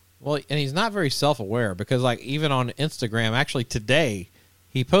 Well, and he's not very self-aware because, even on Instagram, actually today,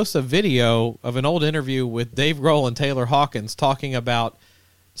 he posts a video of an old interview with Dave Grohl and Taylor Hawkins talking about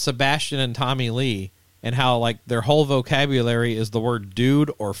Sebastian and Tommy Lee and how, their whole vocabulary is the word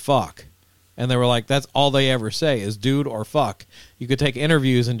dude or fuck. And they were like, that's all they ever say is dude or fuck. You could take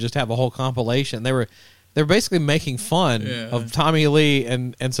interviews and just have a whole compilation. They're basically making fun of Tommy Lee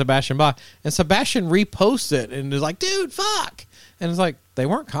and Sebastian Bach. And Sebastian reposts it and is like, dude, fuck. And it's like, they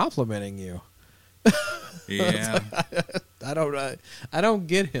weren't complimenting you. Yeah. I don't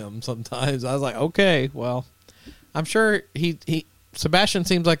get him sometimes. I was like, okay, well, I'm sure Sebastian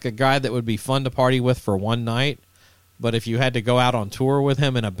seems like a guy that would be fun to party with for one night, but if you had to go out on tour with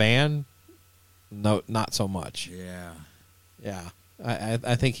him in a band, no, not so much. Yeah. Yeah.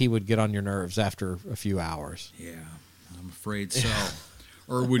 I think he would get on your nerves after a few hours. Yeah, I'm afraid so.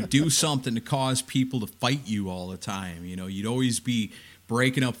 Or would do something to cause people to fight you all the time. You'd always be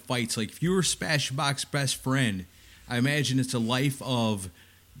breaking up fights. Like, if you were Sebastian Bach's best friend, I imagine it's a life of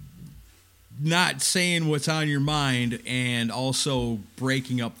not saying what's on your mind and also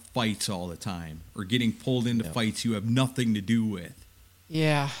breaking up fights all the time or getting pulled into fights you have nothing to do with.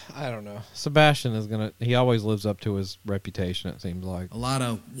 Yeah, I don't know. Sebastian he always lives up to his reputation, it seems like. A lot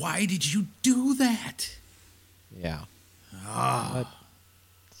of, why did you do that? Yeah. But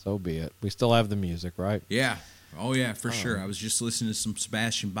so be it. We still have the music, right? Yeah. Oh, yeah, for sure. I was just listening to some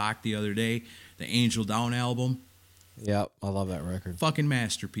Sebastian Bach the other day, the Angel Down album. Yep, I love that record. Fucking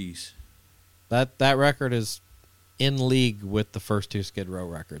masterpiece. That record is in league with the first two Skid Row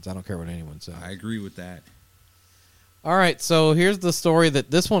records. I don't care what anyone says. I agree with that. All right, so here's the story that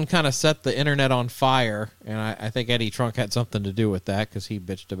this one kind of set the internet on fire, and I think Eddie Trunk had something to do with that because he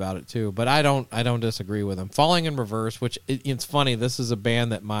bitched about it too. But I don't disagree with him. Falling in Reverse, which it's funny. This is a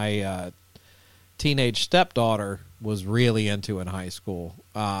band that my teenage stepdaughter was really into in high school.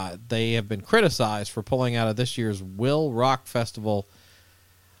 They have been criticized for pulling out of this year's Will Rock Festival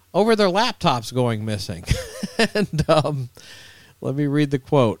over their laptops going missing. And let me read the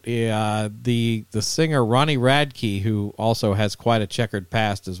quote. The singer Ronnie Radke, who also has quite a checkered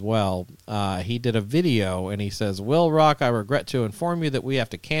past as well, he did a video, and he says, "Will Rock, I regret to inform you that we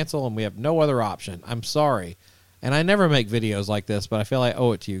have to cancel, and we have no other option. I'm sorry. And I never make videos like this, but I feel I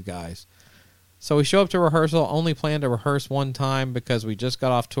owe it to you guys. So we show up to rehearsal, only plan to rehearse one time because we just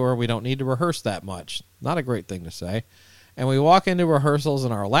got off tour. We don't need to rehearse that much." Not a great thing to say. "And we walk into rehearsals,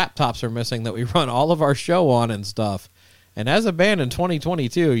 and our laptops are missing that we run all of our show on and stuff. And as a band in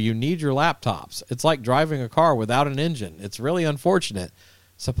 2022, you need your laptops. It's like driving a car without an engine. It's really unfortunate.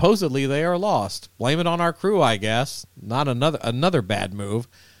 Supposedly they are lost. Blame it on our crew, I guess. Not another bad move.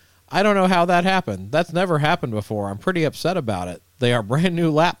 I don't know how that happened. That's never happened before. I'm pretty upset about it. They are brand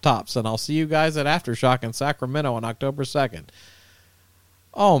new laptops, and I'll see you guys at Aftershock in Sacramento on October 2nd.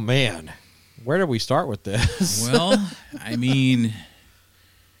 Oh, man. Where do we start with this? Well, I mean,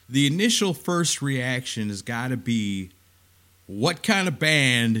 the initial first reaction has got to be, what kind of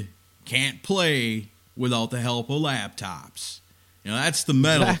band can't play without the help of laptops? You know, that's the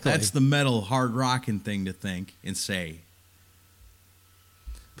metal. Exactly. That's the metal hard rocking thing to think and say.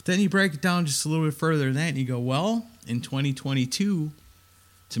 But then you break it down just a little bit further than that, and you go, well, in 2022,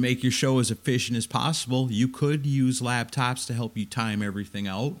 to make your show as efficient as possible, you could use laptops to help you time everything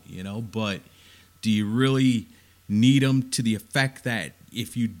out, you know, but do you really need them to the effect that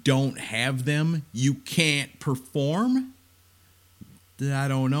if you don't have them, you can't perform? I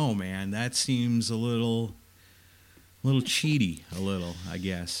don't know, man. That seems a little cheaty, I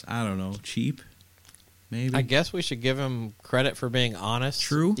guess. I don't know. Cheap, maybe? I guess we should give him credit for being honest.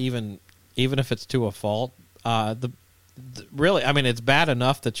 True. Even if it's to a fault. Really, I mean, it's bad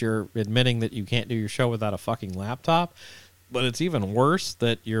enough that you're admitting that you can't do your show without a fucking laptop, but it's even worse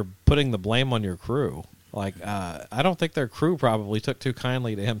that you're putting the blame on your crew. Like, I don't think their crew probably took too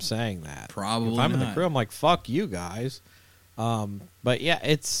kindly to him saying that. Probably If I'm in the not. crew, I'm like, fuck you guys. But yeah,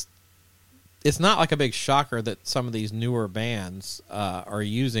 it's not like a big shocker that some of these newer bands are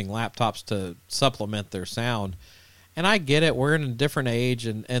using laptops to supplement their sound. And I get it. We're in a different age,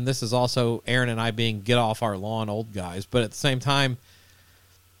 and this is also Aaron and I being get off our lawn old guys. But at the same time,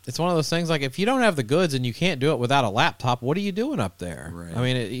 it's one of those things like if you don't have the goods and you can't do it without a laptop, what are you doing up there? Right. I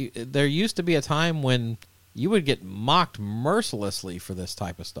mean, there used to be a time when you would get mocked mercilessly for this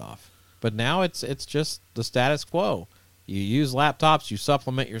type of stuff. But now it's just the status quo. You use laptops, you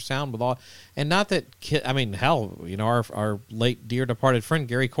supplement your sound with all, and not that, I mean, hell, you know, our late dear departed friend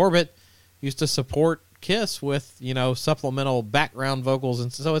Gary Corbett used to support Kiss with, you know, supplemental background vocals,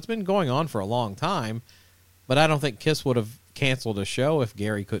 and so it's been going on for a long time, but I don't think Kiss would have canceled a show if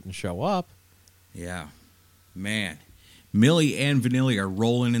Gary couldn't show up. Yeah. Man. Millie and Vanilli are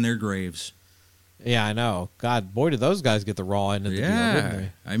rolling in their graves. Yeah, I know. God, boy, did those guys get the raw end of the deal, didn't they?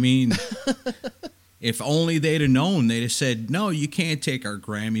 I mean, if only they'd have known, they'd have said, no, you can't take our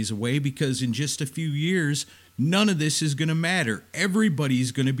Grammys away because in just a few years, none of this is going to matter.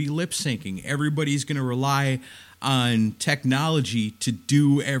 Everybody's going to be lip syncing. Everybody's going to rely on technology to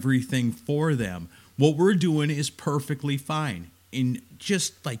do everything for them. What we're doing is perfectly fine in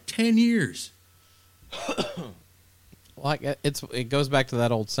just like 10 years. Like it goes back to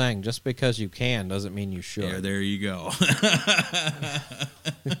that old saying: just because you can doesn't mean you should. Yeah, there you go.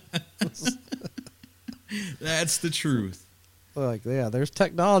 That's the truth. Like, yeah, there's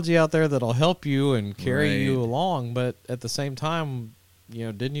technology out there that'll help you and carry Right. you along, but at the same time, you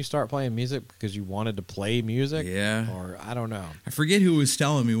know, didn't you start playing music because you wanted to play music? Yeah. Or I don't know. I forget who was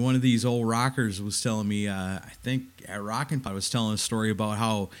telling me. One of these old rockers was telling me, I think at Rockin' Pod was telling a story about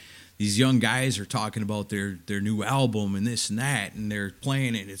how these young guys are talking about their new album and this and that, and they're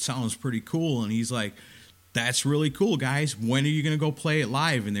playing it, and it sounds pretty cool. And he's like, that's really cool, guys. When are you going to go play it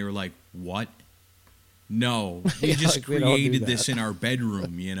live? And they were like, what? No, we Yeah, just like, we don't do created that. this in our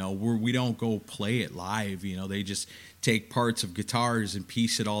bedroom, you know, where we don't go play it live, you know, they just take parts of guitars and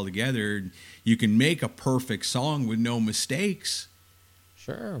piece it all together. And you can make a perfect song with no mistakes.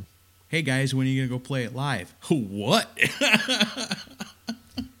 Sure. Hey guys, when are you going to go play it live? What?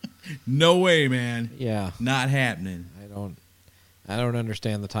 No way, man. Yeah. Not happening. I don't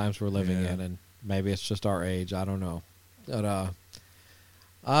understand the times we're living Yeah. in, and maybe it's just our age. I don't know. But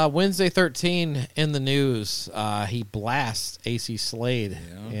Wednesday 13 in the news. He blasts AC Slade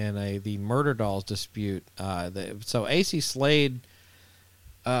in the Murder Dolls dispute. So AC Slade,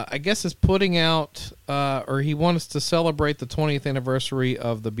 I guess, is putting out, or he wants to celebrate the 20th anniversary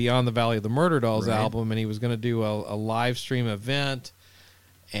of the Beyond the Valley of the Murder Dolls album, and he was going to do a live stream event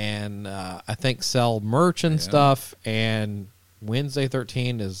and I think sell merch and stuff. And Wednesday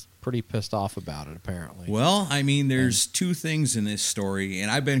 13 is pretty pissed off about it, apparently. Well, I mean, there's two things in this story, and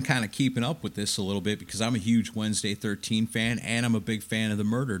I've been kind of keeping up with this a little bit because I'm a huge Wednesday 13 fan, and I'm a big fan of the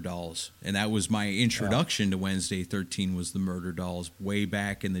Murder Dolls. And that was my introduction to Wednesday 13 was the Murder Dolls way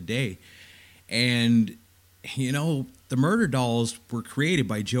back in the day. And, you know, the Murder Dolls were created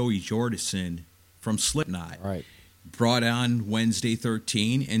by Joey Jordison from Slipknot. Right. Brought on Wednesday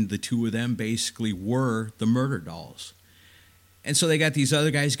 13, and the two of them basically were the Murder Dolls. And so they got these other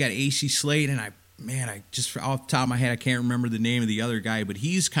guys, got AC Slade, and I just off the top of my head, I can't remember the name of the other guy, but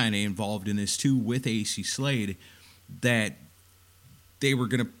he's kind of involved in this too with AC Slade, that they were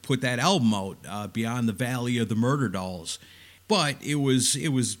going to put that album out, Beyond the Valley of the Murder Dolls. But it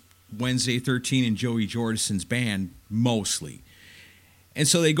was Wednesday 13 and Joey Jordison's band mostly. And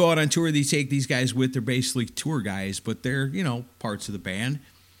so they go out on tour, they take these guys with, they're basically tour guys, but they're, you know, parts of the band.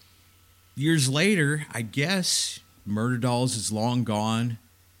 Years later, I guess Murder Dolls is long gone.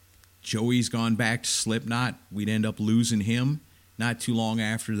 Joey's gone back to Slipknot. We'd end up losing him not too long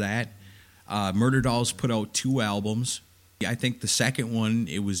after that. Murder Dolls put out 2 albums. I think the second one,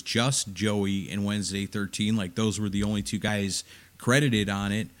 it was just Joey and Wednesday 13. Like, those were the only 2 guys credited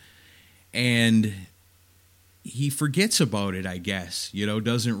on it. And he forgets about it, I guess. You know,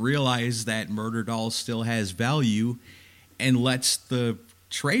 doesn't realize that Murder Dolls still has value and lets the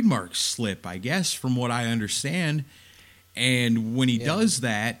trademark slip, I guess, from what I understand. And when he does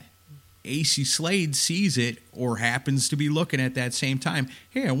that, AC Slade sees it or happens to be looking at that same time.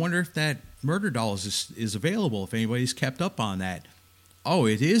 Hey, I wonder if that Murder Dolls is available, if anybody's kept up on that. Oh,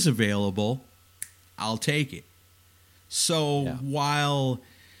 it is available. I'll take it. So while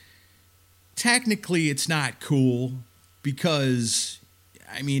technically it's not cool, because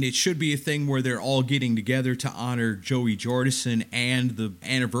I mean, it should be a thing where they're all getting together to honor Joey Jordison and the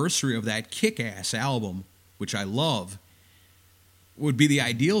anniversary of that kick-ass album, which I love, would be the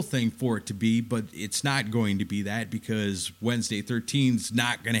ideal thing for it to be, but it's not going to be that because Wednesday 13's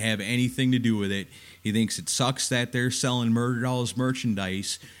not going to have anything to do with it. He thinks it sucks that they're selling Murder Dolls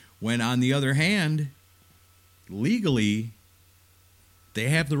merchandise, when on the other hand, legally, they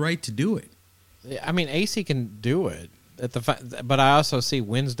have the right to do it. I mean, AC can do it. But I also see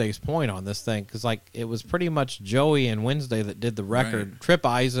Wednesday's point on this thing, because like it was pretty much Joey and Wednesday that did the record. Right. Trip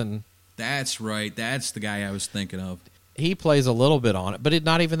Eisen. That's right. That's the guy I was thinking of. He plays a little bit on it, but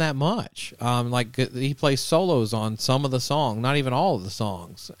not even that much. Like he plays solos on some of the songs, not even all of the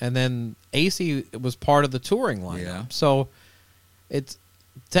songs. And then AC was part of the touring lineup. Yeah. So it's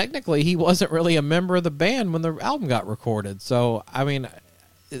technically he wasn't really a member of the band when the album got recorded. So I mean,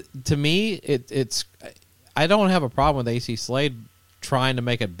 to me, it's. I don't have a problem with AC Slade trying to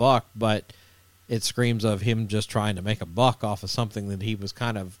make a buck, but it screams of him just trying to make a buck off of something that he was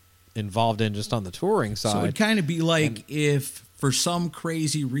kind of involved in just on the touring side. So it'd kind of be like if, for some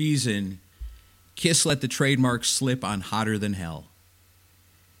crazy reason, Kiss let the trademark slip on Hotter Than Hell.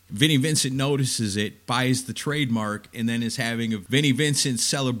 Vinnie Vincent notices it, buys the trademark, and then is having a Vinnie Vincent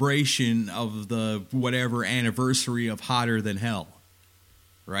celebration of the whatever anniversary of Hotter Than Hell.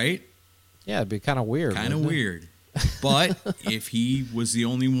 Right? Yeah, it'd be kind of weird. Kind of weird. But if he was the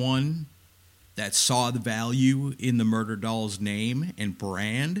only one that saw the value in the Murder Dolls name and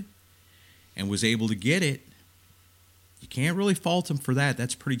brand and was able to get it, you can't really fault him for that.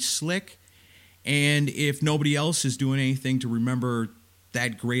 That's pretty slick. And if nobody else is doing anything to remember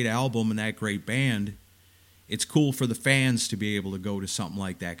that great album and that great band, it's cool for the fans to be able to go to something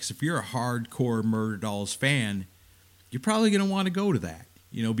like that. Because if you're a hardcore Murder Dolls fan, you're probably going to want to go to that.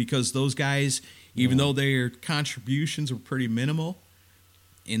 You know, because those guys, even though their contributions were pretty minimal,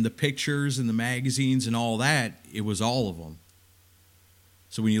 in the pictures and the magazines and all that, it was all of them.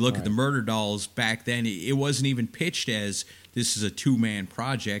 So when you look at the Murder Dolls back then, it wasn't even pitched as this is a 2-man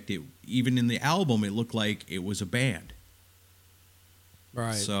project. Even in the album, it looked like it was a band.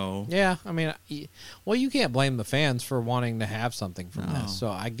 Right. So yeah, I mean, well, you can't blame the fans for wanting to have something from this. So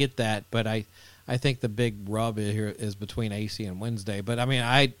I get that, but I think the big rub here is between AC and Wednesday. But I mean,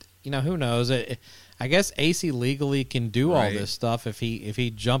 who knows? I guess AC legally can do all this stuff. If he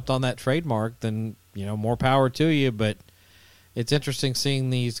jumped on that trademark, then more power to you. But it's interesting seeing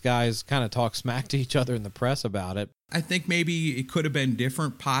these guys kind of talk smack to each other in the press about it. I think maybe it could have been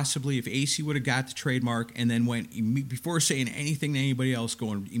different, possibly, if AC would have got the trademark and then went, before saying anything to anybody else,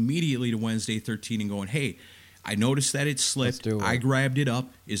 going immediately to Wednesday 13 and going, hey, I noticed that it slipped. I grabbed it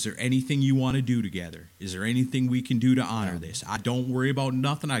up. Is there anything you want to do together? Is there anything we can do to honor this? I don't worry about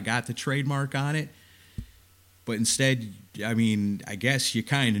nothing. I got the trademark on it. But instead, I mean, I guess you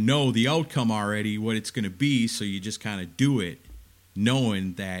kind of know the outcome already, what it's going to be, so you just kind of do it,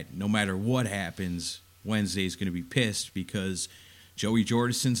 knowing that no matter what happens, Wednesday's going to be pissed because Joey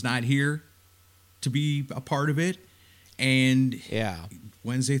Jordison's not here to be a part of it, and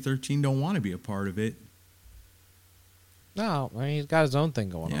Wednesday 13 don't want to be a part of it. No, I mean, he's got his own thing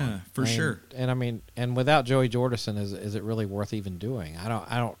going on. Yeah, for sure. And I mean, and without Joey Jordison, is it really worth even doing? I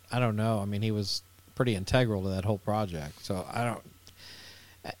don't know. I mean, he was pretty integral to that whole project. So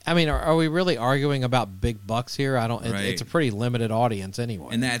I mean, are we really arguing about big bucks here? It's a pretty limited audience anyway.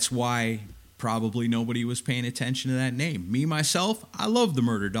 And that's why probably nobody was paying attention to that name. Me, myself, I love the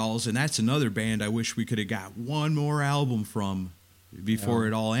Murder Dolls, and that's another band I wish we could have got one more album from before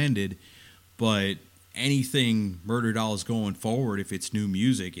it all ended. But anything Murder Dolls going forward, if it's new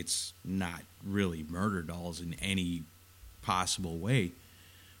music, it's not really Murder Dolls in any possible way.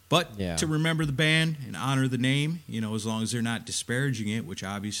 But to remember the band and honor the name, as long as they're not disparaging it, which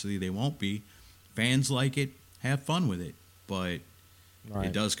obviously they won't be, fans like it, have fun with it. But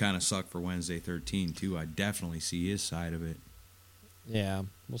it does kind of suck for Wednesday 13, too. I definitely see his side of it. Yeah,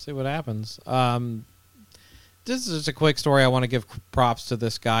 we'll see what happens. This is just a quick story. I want to give props to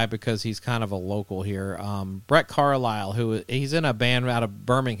this guy because he's kind of a local here. Brett Carlisle, he's in a band out of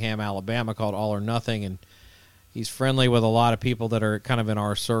Birmingham, Alabama called All or Nothing, and he's friendly with a lot of people that are kind of in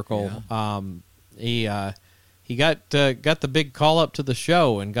our circle. Yeah. He got the big call up to the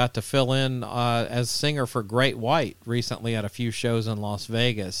show and got to fill in as singer for Great White recently at a few shows in Las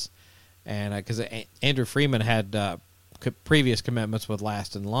Vegas, and because Andrew Freeman had previous commitments with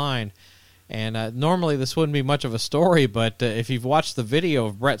Last in Line. And normally this wouldn't be much of a story, but if you've watched the video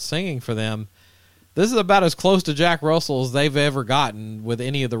of Brett singing for them, this is about as close to Jack Russell as they've ever gotten with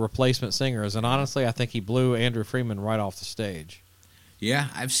any of the replacement singers. And honestly, I think he blew Andrew Freeman right off the stage. Yeah,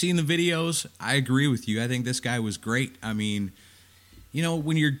 I've seen the videos. I agree with you. I think this guy was great. I mean,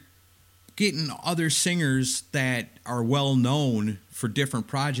 when you're getting other singers that are well known for different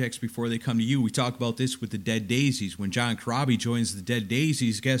projects before they come to you, we talk about this with the Dead Daisies. When John Corabi joins the Dead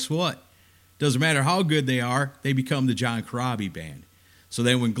Daisies, guess what? Doesn't matter how good they are, they become the John Corabi band. So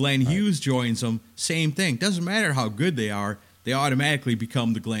then when Glenn Hughes joins them, same thing. Doesn't matter how good they are, they automatically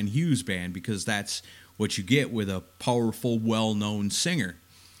become the Glenn Hughes band because that's what you get with a powerful, well-known singer.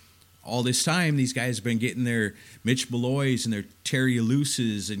 All this time, these guys have been getting their Mitch Malloys and their Terry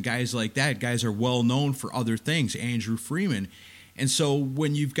Luces and guys like that. Guys are well-known for other things, Andrew Freeman. And so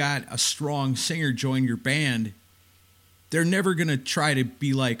when you've got a strong singer join your band, they're never going to try to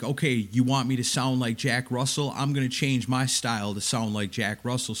be like, okay, you want me to sound like Jack Russell? I'm going to change my style to sound like Jack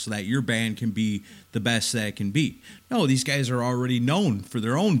Russell so that your band can be the best that it can be. No, these guys are already known for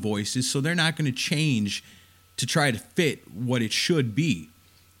their own voices, so they're not going to change to try to fit what it should be.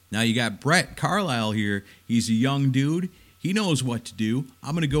 Now you got Brett Carlisle here. He's a young dude. He knows what to do.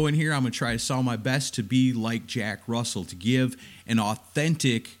 I'm going to go in here. I'm going to try to sound my best to be like Jack Russell, to give an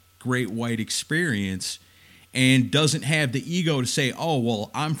authentic Great White experience, and doesn't have the ego to say, oh,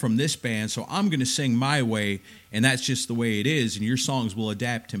 well, I'm from this band, so I'm going to sing my way, and that's just the way it is, and your songs will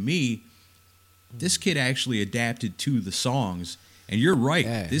adapt to me. This kid actually adapted to the songs, and you're right.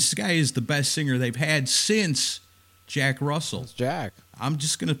 Yeah. This guy is the best singer they've had since Jack Russell. It's Jack. I'm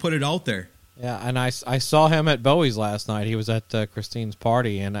just going to put it out there. Yeah, and I saw him at Bowie's last night. He was at Christine's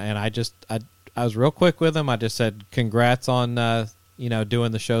party, and I was real quick with him. I just said, congrats on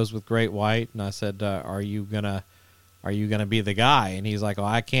doing the shows with Great White, and I said, are you gonna be the guy? And he's like, oh,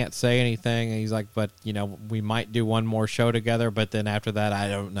 I can't say anything. And he's like, but we might do one more show together, but then after that, I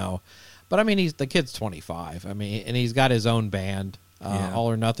don't know. But I mean, the kid's 25. I mean, and he's got his own band. All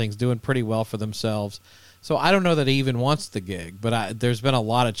or Nothing's doing pretty well for themselves. So I don't know that he even wants the gig, but there's been a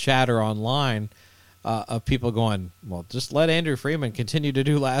lot of chatter online of people going, well, just let Andrew Freeman continue to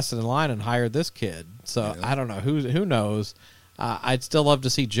do Last in Line and hire this kid. So I don't know. Who knows? I'd still love to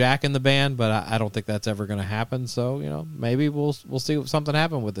see Jack in the band, but I don't think that's ever going to happen. So, maybe we'll see if something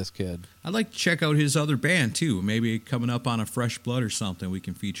happen with this kid. I'd like to check out his other band, too. Maybe coming up on a Fresh Blood or something, we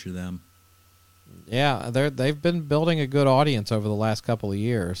can feature them. Yeah, they've been building a good audience over the last couple of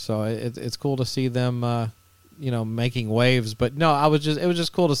years, so it's cool to see them making waves. But no, it was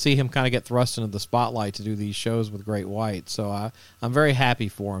just cool to see him kind of get thrust into the spotlight to do these shows with Great White. So I'm very happy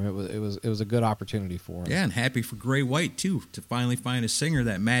for him. It was a good opportunity for him. Yeah, and happy for Great White too, to finally find a singer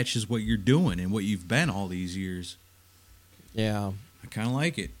that matches what you're doing and what you've been all these years. Yeah, I kind of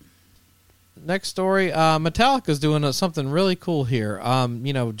like it. Next story, Metallica's doing something really cool here. John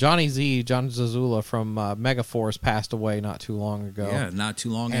Zazula from Megaforce passed away not too long ago. Yeah, not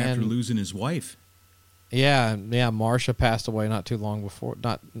too long after losing his wife. Yeah, Marsha passed away not too long before,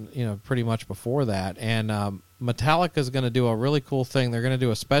 pretty much before that. And Metallica's going to do a really cool thing. They're going to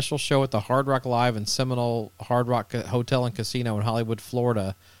do a special show at the Hard Rock Live in Seminole Hard Rock Hotel and Casino in Hollywood,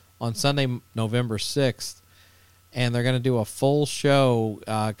 Florida on Sunday, November 6th. And they're going to do a full show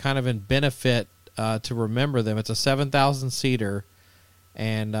kind of in benefit to remember them. It's a 7,000-seater.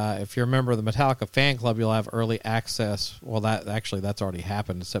 And if you're a member of the Metallica fan club, you'll have early access. Well, that's already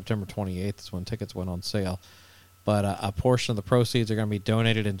happened. September 28th is when tickets went on sale. But a portion of the proceeds are going to be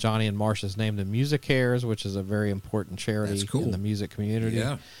donated in Johnny and Marsha's name to Music Cares, which is a very important charity in the music community.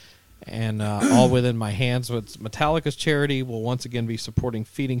 Yeah. And All Within My Hands, with Metallica's charity, will once again be supporting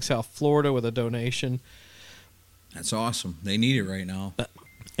Feeding South Florida with a donation. That's awesome. They need it right now.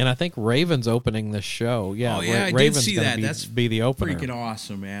 And I think Raven's opening this show. Yeah, I Raven's did see that. That's be the opener. Freaking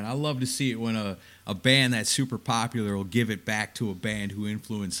awesome, man. I love to see it when a band that's super popular will give it back to a band who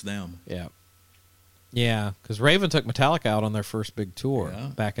influenced them. Yeah. Yeah, because Raven took Metallica out on their first big tour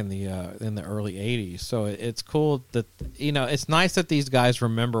back in the early 80s. So it's cool that, it's nice that these guys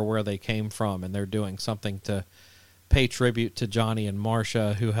remember where they came from and they're doing something to pay tribute to Johnny and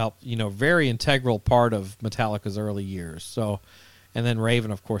Marsha, who helped, very integral part of Metallica's early years. So, and then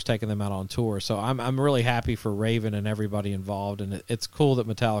Raven, of course, taking them out on tour. So I'm really happy for Raven and everybody involved, and it's cool that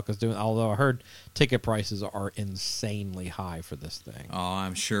Metallica's doing. Although I heard ticket prices are insanely high for this thing. Oh,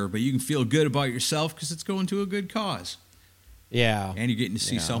 I'm sure, but you can feel good about yourself because it's going to a good cause. Yeah, and you're getting to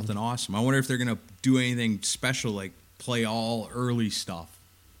see something awesome. I wonder if they're going to do anything special, like play all early stuff.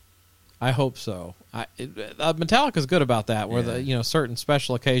 I hope so. Metallica's good about that, where the certain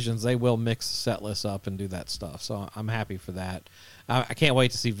special occasions they will mix the set list up and do that stuff. So I'm happy for that. I can't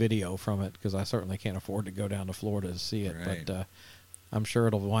wait to see video from it because I certainly can't afford to go down to Florida to see it. Right. But I'm sure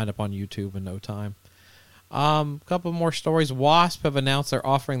it'll wind up on YouTube in no time. A couple more stories. Wasp have announced they're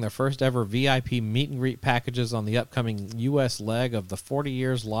offering their first ever VIP meet and greet packages on the upcoming U.S. leg of the 40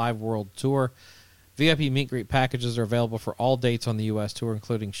 Years Live World Tour. VIP meet and greet packages are available for all dates on the U.S. tour,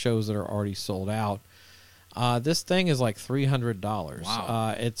 including shows that are already sold out. This thing is like $300.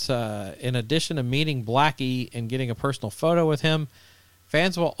 Wow. It's in addition to meeting Blackie and getting a personal photo with him,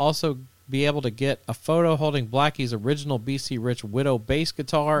 fans will also be able to get a photo holding Blackie's original BC Rich Widow bass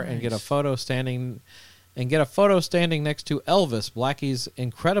guitar and get a photo standing next to Elvis, Blackie's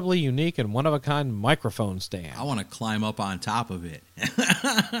incredibly unique and one-of-a-kind microphone stand. I want to climb up on top of it.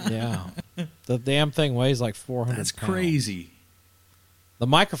 Yeah. The damn thing weighs like 400 That's pounds. crazy. The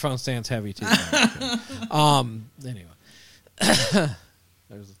microphone stand's heavy, too. Anyway.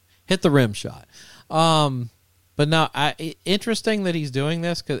 Hit the rim shot. But no, interesting that he's doing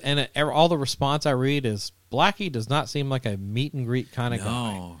this, and all the response I read is Blackie does not seem like a meet and greet kind of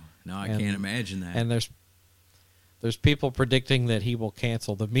guy. No, I can't imagine that. And there's people predicting that he will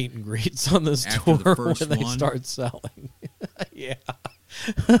cancel the meet and greets on this After tour the first when they one? start selling. Yeah.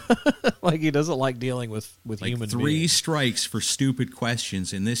 Like he doesn't like dealing with human three beings. strikes for stupid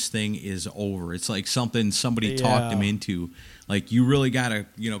questions, and this thing is over. It's like something somebody talked him into. Like, you really got to,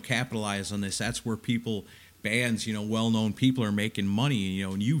 capitalize on this. That's where bands, well-known people are making money,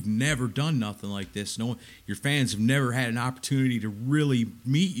 and you've never done nothing like this. Your fans have never had an opportunity to really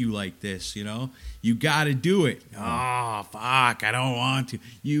meet you like this, You got to do it. Oh, fuck, I don't want to.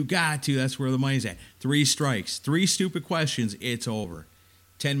 You got to. That's where the money's at. 3 strikes, 3 stupid questions, it's over.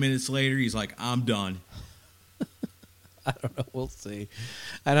 10 minutes later, he's like, I'm done. I don't know. We'll see.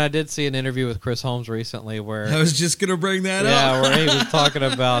 And I did see an interview with Chris Holmes recently where... I was just going to bring that up. Yeah, where he was talking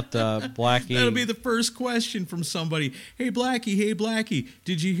about Blackie. That'll be the first question from somebody. Hey, Blackie,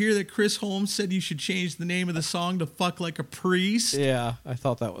 did you hear that Chris Holmes said you should change the name of the song to Fuck Like a Priest? Yeah, I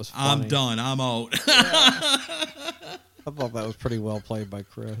thought that was funny. I'm done. I'm out. I thought that was pretty well played by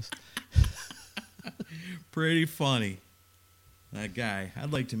Chris. Pretty funny. That guy.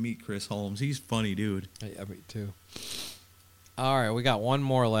 I'd like to meet Chris Holmes. He's a funny dude. Yeah, me too. All right, we got one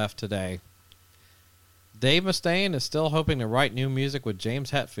more left today. Dave Mustaine is still hoping to write new music with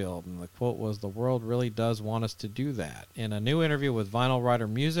James Hetfield, and the quote was, "The world really does want us to do that." In a new interview with Vinyl Writer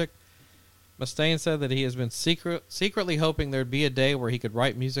Music, Mustaine said that he has been secretly hoping there'd be a day where he could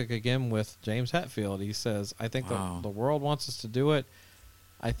write music again with James Hetfield. He says, "I think the world wants us to do it.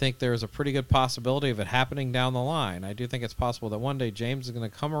 I think there's a pretty good possibility of it happening down the line. I do think it's possible that one day James is going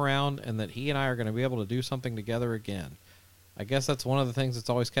to come around and that he and I are going to be able to do something together again. I guess that's one of the things that's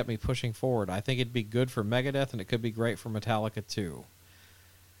always kept me pushing forward. I think it'd be good for Megadeth, and it could be great for Metallica, too.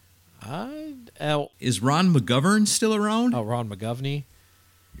 Is Ron McGovern still around? Oh, Ron McGovney?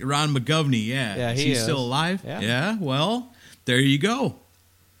 Ron McGovney, yeah. Yeah, is he still alive? Yeah. Well, there you go.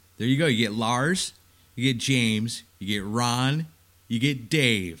 There you go. You get Lars, you get James, you get Ron, you get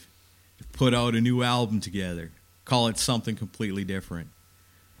Dave. Put out a new album together. Call it something completely different.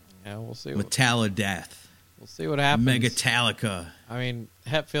 Yeah, we'll see. Metallideath. We'll see what happens. Megatalica. I mean,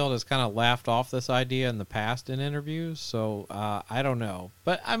 Hetfield has kind of laughed off this idea in the past in interviews, so I don't know.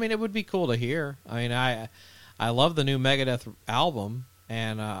 But, I mean, it would be cool to hear. I mean, I love the new Megadeth album,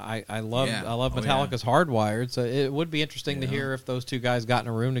 and I love Metallica's Hardwired, so it would be interesting to hear if those two guys got in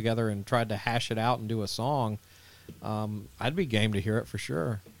a room together and tried to hash it out and do a song. I'd be game to hear it for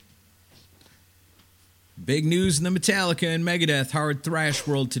sure. Big news in the Metallica and Megadeth hard thrash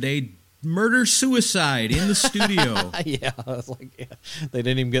world today. Murder-suicide in the studio. Yeah, it's like they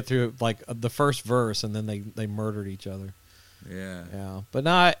didn't even get through like the first verse, and then they murdered each other. Yeah. But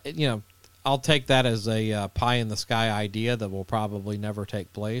no, I'll take that as a pie-in-the-sky idea that will probably never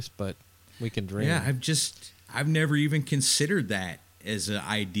take place, but we can dream. Yeah, I've never even considered that as an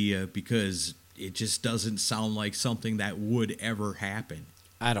idea because it just doesn't sound like something that would ever happen.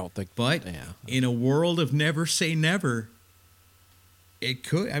 I don't think. But in a world of never say never, it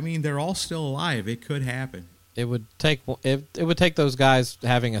could. I mean, they're all still alive. It could happen. It would take those guys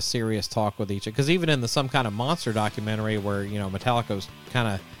having a serious talk with each other. Because even in some kind of monster documentary where Metallica's kind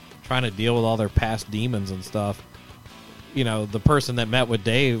of trying to deal with all their past demons and stuff, the person that met with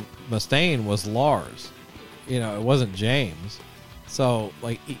Dave Mustaine was Lars. It wasn't James. So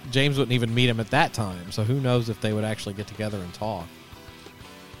like James wouldn't even meet him at that time. So who knows if they would actually get together and talk.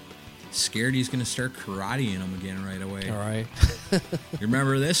 Scared he's going to start karateing him again right away. All right. You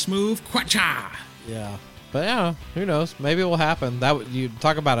remember this move? Kwacha! Yeah. But yeah, who knows? Maybe it will happen. You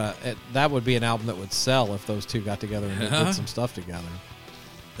talk about that would be an album that would sell if those two got together and did some stuff together.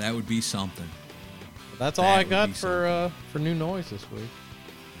 That would be something. But that's all I got for New Noise this week.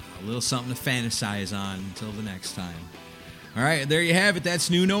 A little something to fantasize on until the next time. All right, there you have it. That's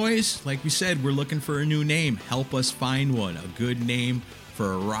New Noise. Like we said, we're looking for a new name. Help us find one. A good name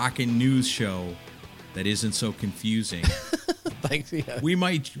for a rockin' news show that isn't so confusing. Thanks. Yeah. We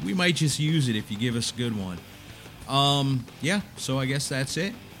might just use it if you give us a good one. So I guess that's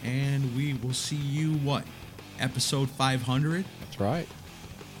it. And we will see you, episode 500? That's right.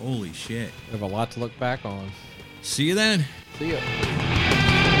 Holy shit. We have a lot to look back on. See you then. See ya.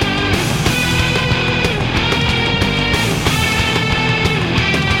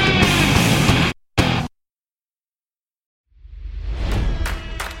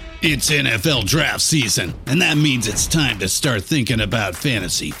 It's NFL draft season, and that means it's time to start thinking about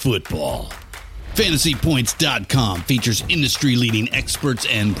fantasy football. FantasyPoints.com features industry-leading experts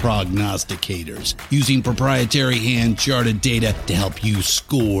and prognosticators using proprietary hand-charted data to help you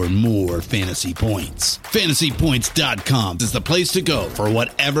score more fantasy points. FantasyPoints.com is the place to go for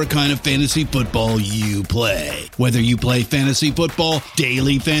whatever kind of fantasy football you play. Whether you play fantasy football,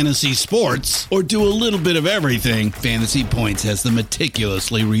 daily fantasy sports, or do a little bit of everything, Fantasy Points has the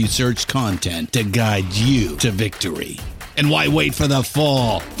meticulously researched content to guide you to victory. And why wait for the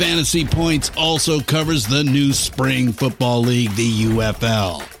fall? Fantasy Points also covers the new spring football league, the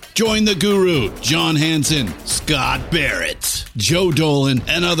UFL. Join the guru, John Hansen, Scott Barrett, Joe Dolan,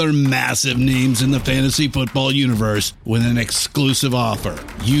 and other massive names in the fantasy football universe with an exclusive offer.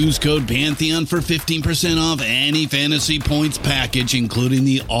 Use code Pantheon for 15% off any Fantasy Points package, including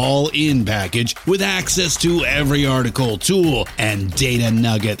the all-in package, with access to every article, tool, and data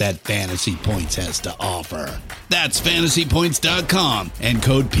nugget that Fantasy Points has to offer. That's FantasyPoints.com and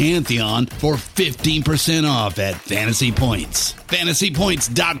code Pantheon for 15% off at Fantasy Points.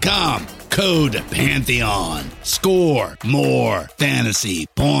 FantasyPoints.com, code Pantheon. Score more fantasy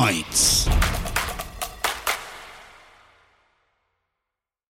points.